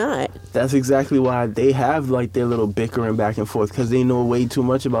 I'm not. That's exactly why they have like their little bickering back and forth because they know way too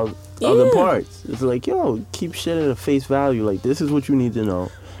much about other parts. It's like, yo, keep shit at a face value. Like, this is what you need to know.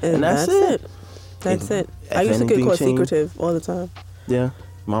 And that's it. That's it. If I used to get anything called changed- secretive all the time. Yeah.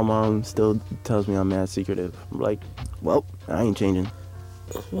 My mom still tells me I'm mad secretive. I'm like, well, I ain't changing.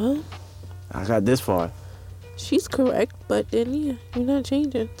 Well, I got this far. she's correct, but then, yeah, you're not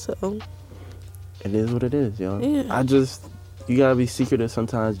changing, so... It is what it is, yo. Yeah. You gotta be secretive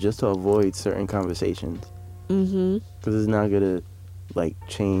sometimes just to avoid certain conversations. Mm-hmm. Because it's not gonna, like,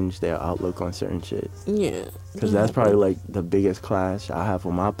 change their outlook on certain shit. Yeah. Because that's probably, like, the biggest clash I have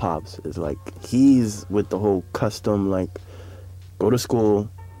with my pops. Is, like, he's with the whole custom, like, go to school,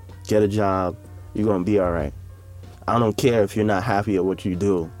 get a job, you're gonna be all right. I don't care if you're not happy at what you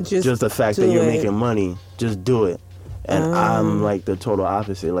do. Just the fact that you're making money, just do it. And I'm, like, the total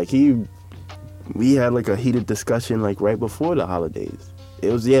opposite. Like, we had, like, a heated discussion, like, right before the holidays.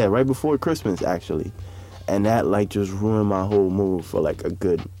 It was, right before Christmas, actually. And that, like, just ruined my whole mood for, like, a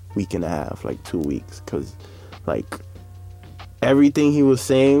good week and a half, like 2 weeks. Because, like, everything he was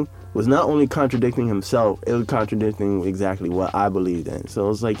saying was not only contradicting himself, it was contradicting exactly what I believed in. So it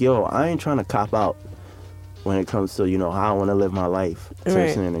was like, yo, I ain't trying to cop out when it comes to, how I want to live my life to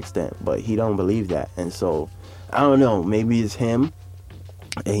a certain extent. But he don't believe that. And so, I don't know, maybe it's him.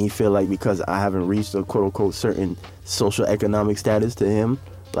 And he feel like because I haven't reached a quote-unquote certain social economic status to him,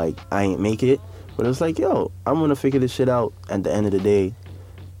 like, I ain't make it. But it's like, yo, I'm going to figure this shit out at the end of the day.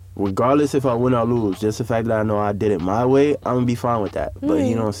 Regardless if I win or lose, just the fact that I know I did it my way, I'm going to be fine with that. But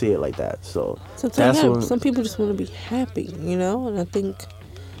he don't see it like that. So sometimes some people just want to be happy, And I think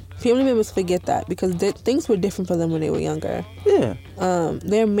family members forget that because things were different for them when they were younger. Yeah.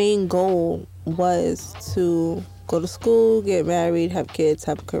 Their main goal was to go to school, get married, have kids,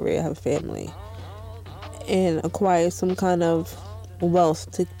 have a career, have a family, and acquire some kind of wealth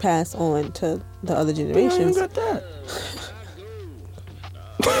to pass on to the other generations. Yeah, I got that.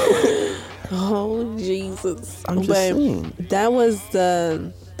 Oh, Jesus. I'm just saying. That was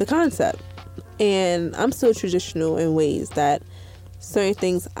the concept. And I'm still traditional in ways that certain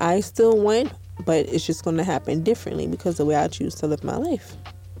things I still want, but it's just going to happen differently because of the way I choose to live my life.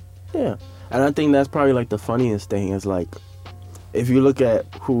 Yeah. And I think that's probably, like, the funniest thing is, like, if you look at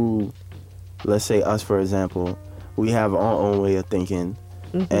who, let's say us, for example, we have our own way of thinking.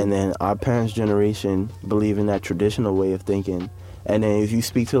 Mm-hmm. And then our parents' generation believe in that traditional way of thinking. And then if you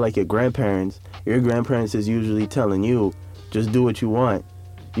speak to, like, your grandparents is usually telling you, just do what you want.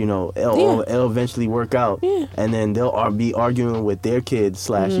 It'll eventually work out. Yeah. And then they'll be arguing with their kids /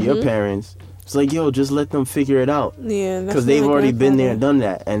 your parents. It's like, yo, just let them figure it out. Yeah. Because they've already been there and done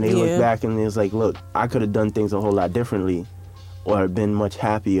that. And they look back and it's like, look, I could have done things a whole lot differently or been much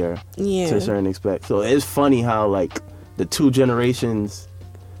happier to a certain extent. So it's funny how, like, the two generations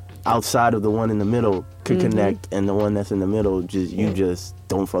outside of the one in the middle could connect, and the one that's in the middle you just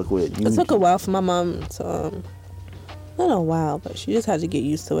don't fuck with. It took a while for my mom to not a while, but she just had to get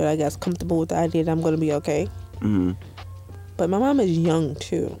used to it, I guess, comfortable with the idea that I'm going to be okay. Mm-hmm. But my mom is young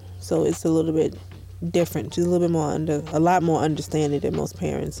too, so it's a little bit different. She's a little bit a lot more understanding than most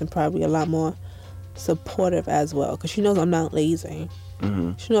parents, and probably a lot more supportive as well, because she knows I'm not lazy.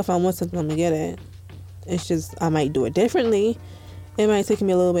 Mm-hmm. She knows if I want something, I'm gonna get it. It's just I might do it differently. It might take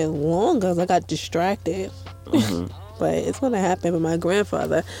me a little bit longer because I got distracted. Mm-hmm. But it's going to happen with my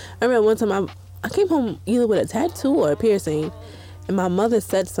grandfather. I remember one time I came home either with a tattoo or a piercing, and my mother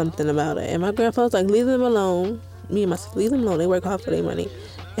said something about it. And my grandfather was like, leave them alone. Me and my sister, leave them alone. They work hard for their money.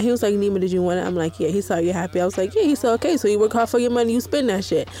 And he was like, Nima, did you want it? I'm like, yeah. He saw you happy. I was like, yeah. He said, okay, so you work hard for your money, you spend that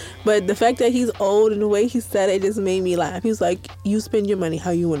shit. But the fact that he's old and the way he said it just made me laugh. He was like, you spend your money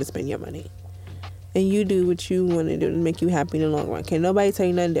how you want to spend your money. And you do what you want to do to make you happy in the long run. Can't nobody tell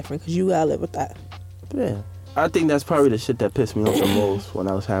you nothing different because you got to live with that. Yeah. I think that's probably the shit that pissed me off the most when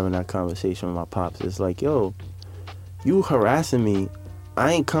I was having that conversation with my pops. It's like, yo, you harassing me.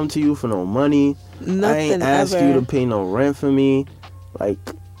 I ain't come to you for no money. Nothing I ain't asked ever. you to pay no rent for me. Like,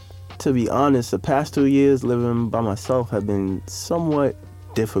 to be honest, the past 2 years living by myself have been somewhat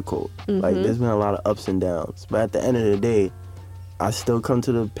difficult. Like, there's been a lot of ups and downs. But at the end of the day, I still come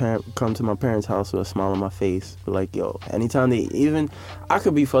to my parents' house with a smile on my face. But like, yo, anytime I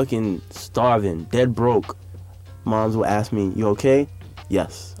could be fucking starving, dead broke. Moms will ask me, you okay?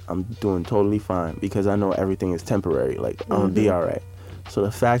 Yes, I'm doing totally fine because I know everything is temporary. Like, I'm gonna be all right. So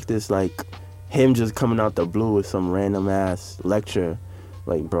the fact is, like, him just coming out the blue with some random ass lecture,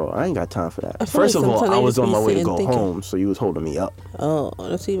 like, bro, I ain't got time for that. First of all, I was on my way to go home, so you was holding me up. Oh,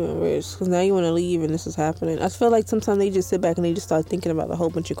 that's even worse. Because now you want to leave and this is happening. I feel like sometimes they just sit back and they just start thinking about a whole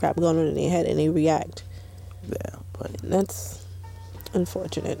bunch of crap going on in their head and they react. Yeah, but that's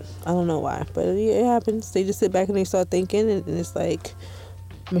unfortunate. I don't know why, but it happens. They just sit back and they start thinking, and it's like,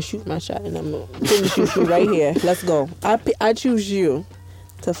 I'm gonna shoot my shot and I'm gonna shoot you right here. Let's go. I choose you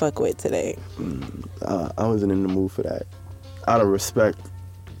to fuck with today. I wasn't in the mood for that. Out of respect,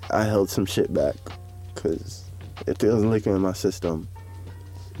 I held some shit back because if there was liquor in my system,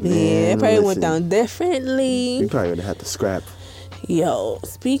 it probably went down differently. You probably would have had to scrap. Yo,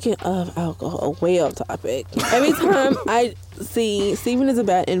 speaking of alcohol, way off topic. Every time I see Steven is a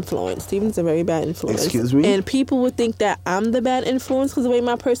bad influence. Steven's a very bad influence. Excuse me? And people would think that I'm the bad influence because the way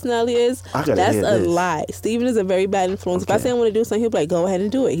my personality is. That's a lie. Steven is a very bad influence. Okay. If I say I want to do something, he'll be like, go ahead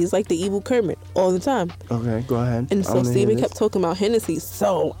and do it. He's like the evil Kermit all the time. Okay, go ahead. And so Steven kept talking about Hennessy.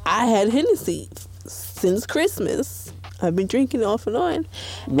 So I had Hennessy since Christmas. I've been drinking off and on.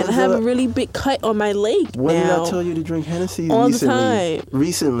 And I have a really big cut on my leg when now. When did I tell you to drink Hennessy all recently? the time.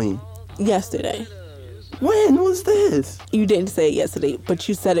 Recently? Yesterday. When was this? You didn't say it yesterday, but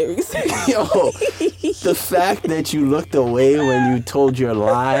you said it recently. Yo, the fact that you looked away when you told your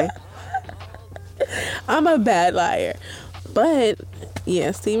lie. I'm a bad liar. But,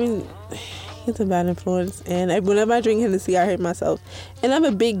 yeah, Steven, he's a bad influence. And whenever I drink Hennessy, I hurt myself. And I have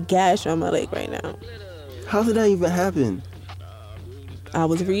a big gash on my leg right now. How did that even happen? I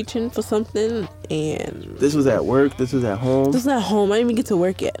was reaching for something and... This was at work? This was at home? This was at home. I didn't even get to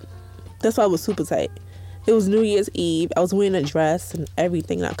work yet. That's why I was super tight. It was New Year's Eve. I was wearing a dress and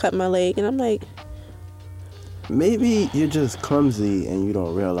everything. And I cut my leg and I'm like... Maybe you're just clumsy and you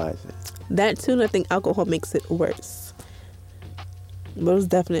don't realize it. That too, and I think alcohol makes it worse. But it was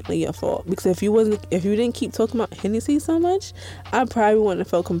definitely your fault. Because if you didn't keep talking about Hennessy so much, I probably wouldn't have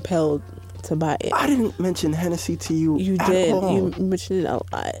felt compelled to buy it. I didn't mention Hennessy to you. You at did. all. You mentioned it a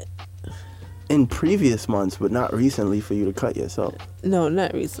lot. In previous months, but not recently for you to cut yourself. No,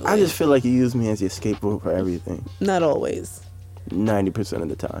 not recently. I just feel like you use me as your scapegoat for everything. Not always. 90% of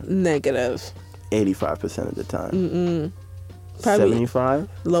the time. Negative. 85% of the time. Mm-mm. Probably 75?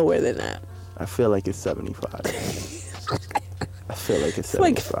 lower than that. I feel like it's 75. I feel like it's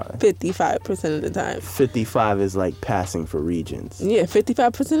 75. Like 55% of the time. 55 is like passing for Regents. Yeah, 55%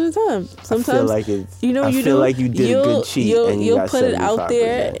 of the time. Sometimes I feel like it's. you know I you feel do. like you did a good cheat and you you'll got put it out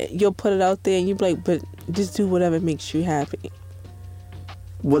there. 75%. You'll put it out there, and you be like, but just do whatever makes you happy.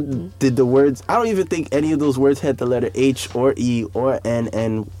 What did the words? I don't even think any of those words had the letter H or E or N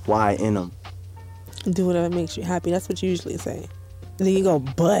and Y in them. Do whatever makes you happy. That's what you usually say. And then you go,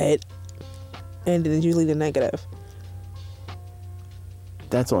 but, and then it's usually the negative.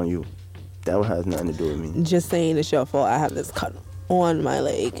 That's on you. That has nothing to do with me. Just saying it's your fault. I have this cut on my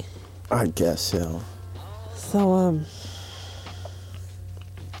leg. I guess so. So,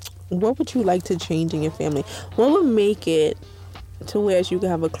 what would you like to change in your family? What would make it to where you can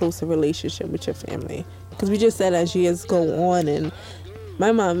have a closer relationship with your family? Because we just said as years go on, and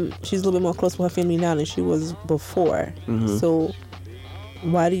my mom, she's a little bit more close with her family now than she was before. Mm-hmm. So,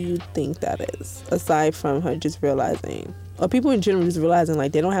 why do you think that is? Aside from her just realizing, or people in general just realizing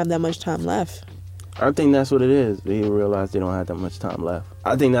like they don't have that much time left. I think that's what it is. They realize they don't have that much time left.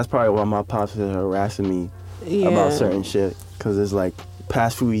 I think that's probably why my pops is harassing me about certain shit. Because it's like,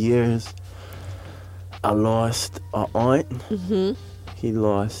 past few years, I lost an aunt. Mm-hmm. He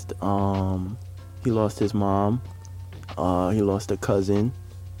lost his mom. He lost a cousin.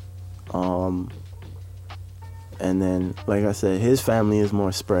 And then, like I said, his family is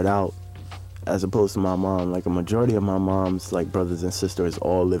more spread out as opposed to my mom. Like, a majority of my mom's like brothers and sisters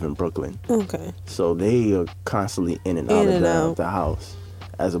all live in Brooklyn. Okay. So they are constantly in and out of the house.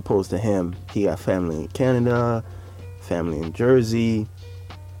 as opposed to him, he got family in Canada, family in Jersey,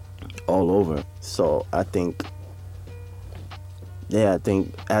 all over. So I think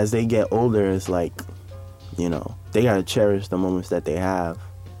as they get older, it's like, you know, they gotta cherish the moments that they have.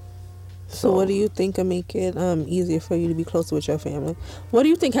 So what do you think will make it easier for you to be closer with your family? What do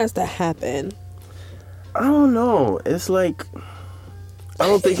you think has to happen? I don't know. It's like, I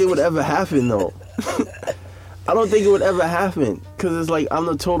don't think it would ever happen, though. I don't think it would ever happen. Because it's like, I'm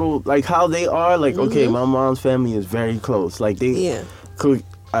the total, like, how they are, like, okay, my mom's family is very close. Like, they,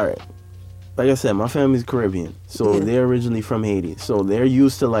 all right. Like I said, my family's Caribbean. So they're originally from Haiti. So they're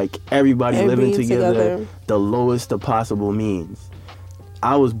used to, like, everybody living together, the lowest of possible means.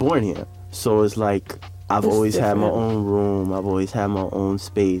 I was born here. So it's like, I've always had my own room. I've always had my own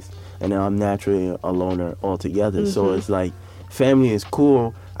space. And then I'm naturally a loner altogether. So it's like, family is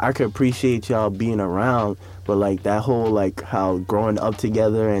cool. I could appreciate y'all being around. But like that whole, like, how growing up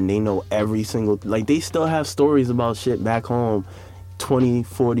together and they know every single, like, they still have stories about shit back home 20,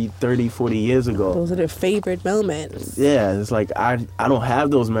 40, 30, 40 years ago. Those are their favorite moments. Yeah, it's like, I don't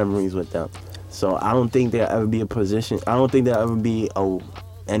have those memories with them. So I don't think there'll ever be a position, I don't think there'll ever be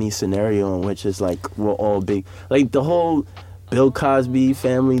any scenario in which it's like, we're all big. Like, the whole Bill Cosby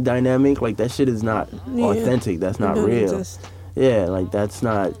family dynamic, like, that shit is not authentic. That's not real. Exist. Yeah, like, that's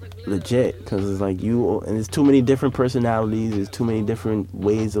not legit, because it's like and there's too many different personalities, there's too many different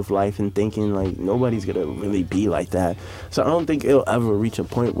ways of life and thinking. Like, nobody's gonna really be like that. So I don't think it'll ever reach a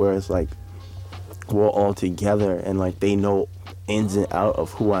point where it's like, we're all together and like they know ins and out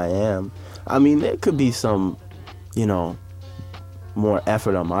of who I am. I mean, there could be some, you know, more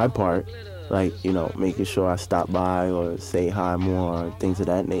effort on my part, like, you know, making sure I stop by or say hi more or things of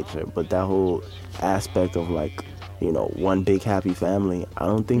that nature. But that whole aspect of, like, you know, one big happy family, I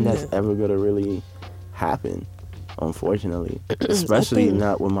don't think that's ever gonna really happen, unfortunately. Especially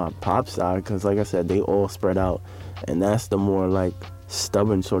not with my pop side, because like I said, they all spread out, and that's the more like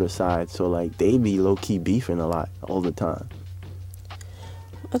stubborn sort of side. So like they be low-key beefing a lot all the time.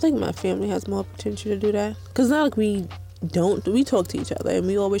 I think my family has more potential to do that, because not like we talk to each other and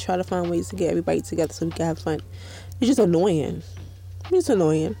we always try to find ways to get everybody together so we can have fun. It's just annoying.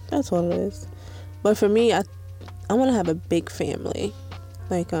 That's all it is. But for me, I want to have a big family.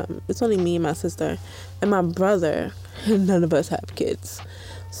 Like, it's only me and my sister and my brother. None of us have kids.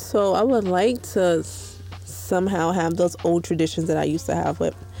 So I would like to somehow have those old traditions that I used to have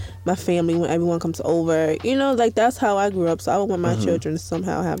with my family when everyone comes over. You know, like, that's how I grew up. So I would want my children to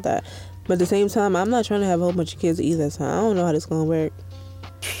somehow have that. But at the same time, I'm not trying to have a whole bunch of kids either. So I don't know how this is going to work.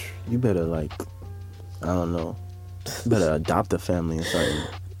 You better, like, I don't know. You better adopt a family or something.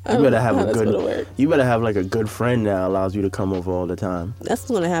 You better have like a good friend that allows you to come over all the time. That's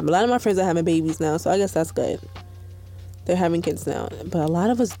what's gonna happen. A lot of my friends are having babies now, so I guess that's good. They're having kids now, but a lot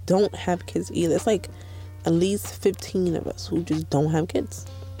of us don't have kids either. It's like at least 15 of us who just don't have kids.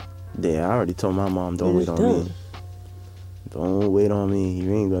 Yeah, I already told my mom, don't wait on me. Don't wait on me.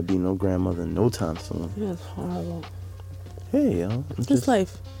 You ain't gonna be no grandmother no time soon. That's horrible. Hey, yo, it's just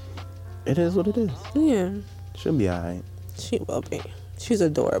life. It is what it is. Yeah, she'll be alright. She will be. She's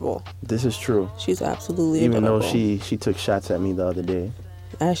adorable. This is true. She's absolutely Even adorable. Though she took shots at me the other day.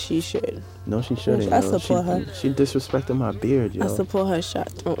 As she should. No, she shouldn't. I support her. She disrespected my beard, yo. I support her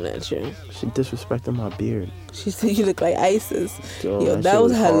shot thrown at you. She disrespected my beard. She said you look like ISIS. Yo, that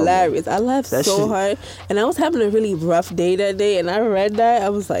was hilarious. I laughed so hard. And I was having a really rough day that day, and I read that. I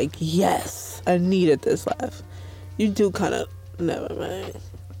was like, yes, I needed this laugh. You do kind of... Never mind.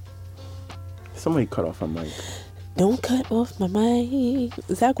 Somebody cut off her mic. Don't cut off my mic.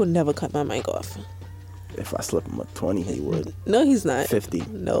 Zach would never cut my mic off. If I slip him a 20, he would. No, he's not. 50.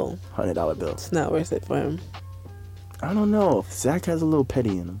 No. $100 bill. It's not worth it for him. I don't know. Zach has a little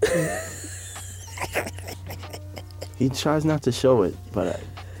petty in him. He tries not to show it, but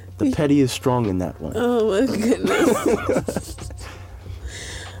the petty is strong in that one. Oh, my goodness.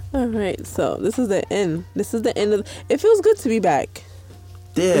 All right, so this is the end. It feels good to be back.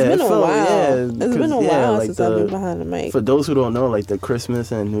 Yeah, it's been a while. Yeah, it's been a while like since I've been behind the mic. For those who don't know, like the Christmas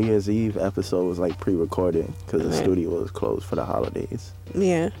and New Year's Eve episode was like pre-recorded because the studio was closed for the holidays.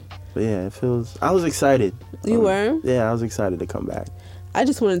 Yeah. But yeah, it feels... I was excited. You were? Yeah, I was excited to come back. I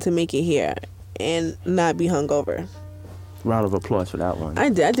just wanted to make it here and not be hungover. Round of applause for that one. I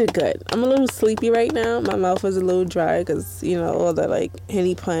did good. I'm a little sleepy right now. My mouth was a little dry because, you know, all the like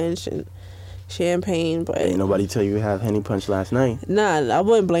Henny Punch and champagne, but ain't nobody tell you have Henny Punch last night. Nah, I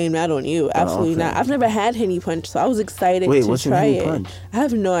wouldn't blame that on you. Absolutely not. I've never had Henny Punch, so I was excited to what's try in Henny it. Punch? I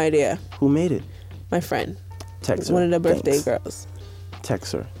have no idea. Who made it? My friend. Text her. One of the birthday Thanks. girls.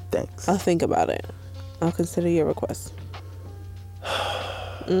 Text her. Thanks. I'll think about it. I'll consider your request.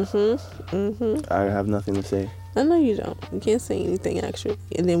 I have nothing to say. I know you don't. You can't say anything, actually.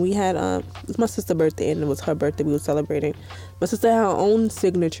 And then we had, it's my sister's birthday, and it was her birthday we were celebrating. My sister had her own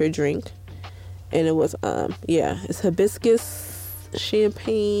signature drink. And it was, it's hibiscus,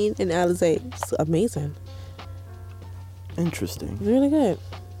 champagne, and Alizé. It's amazing. Interesting. It's really good.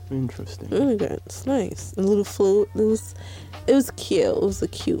 Interesting. Really good. It's nice. A little flute. It was cute. It was a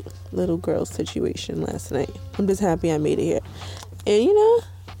cute little girl situation last night. I'm just happy I made it here. And, you know,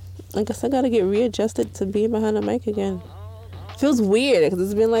 I guess I got to get readjusted to being behind the mic again. Feels weird because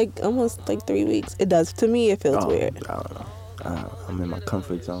it's been like almost like 3 weeks. It does. To me, it feels weird. I don't know. I'm in my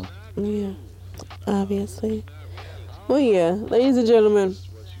comfort zone. Yeah. Obviously. Well, yeah. Ladies and gentlemen,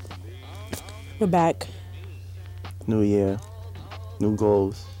 we're back. New year. New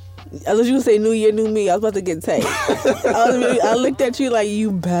goals. I thought you would say new year, new me. I was about to get tagged. I looked at you like,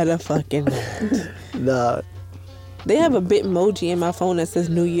 you better fucking not. Nah. They have a bit emoji in my phone that says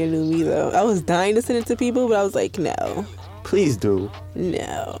new year, new me, though. I was dying to send it to people, but I was like, no. Please do.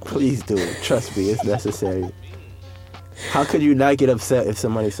 No. Please do. Trust me, it's necessary. How could you not get upset if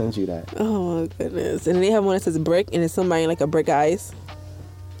somebody sends you that? Oh, my goodness. And then they have one that says brick, and it's somebody like a brick eyes.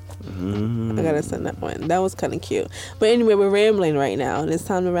 I gotta send that one. That was kind of cute. But anyway, we're rambling right now, and it's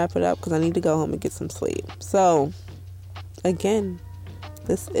time to wrap it up because I need to go home and get some sleep. So, again,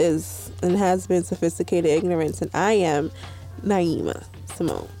 this is and has been Sophisticated Ignorance, and I am Naima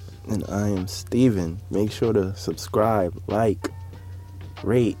Simone. And I am Steven. Make sure to subscribe, like,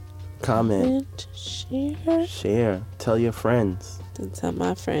 rate, comment, share, tell your friends. And tell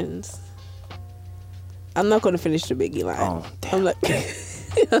my friends. I'm not going to finish the Biggie line. Oh, damn.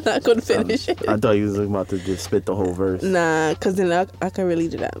 I'm not going to finish it. I thought you was about to just spit the whole verse. Nah, because then I can really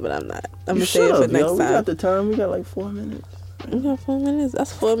do that, but I'm not. I'm going to say it for next time. We got the time. We got like 4 minutes. We got 4 minutes.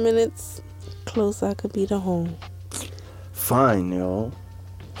 That's 4 minutes close I could be to home. Fine, yo.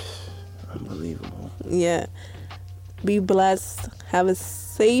 Unbelievable. Yeah. Be blessed. Have a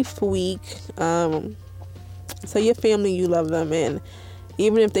safe week. Tell your family you love them, and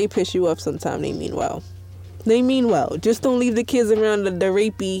even if they piss you off sometime, they mean well. They mean well. Just don't leave the kids around the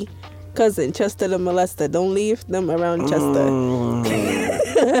rapey cousin, Chester the molester. Don't leave them around Chester.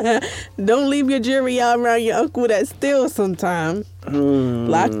 Don't leave your jewelry out around your uncle that steals sometime.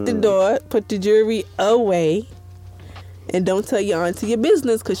 Lock the door. Put the jewelry away. And don't tell your auntie your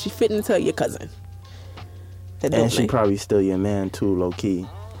business because she fitting to tell your cousin. And she probably still your man too, low key.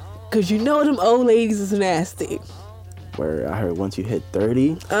 Because you know them old ladies is nasty. Where I heard once you hit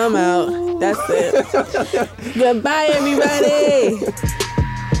 30, I'm out. That's it. Goodbye, everybody.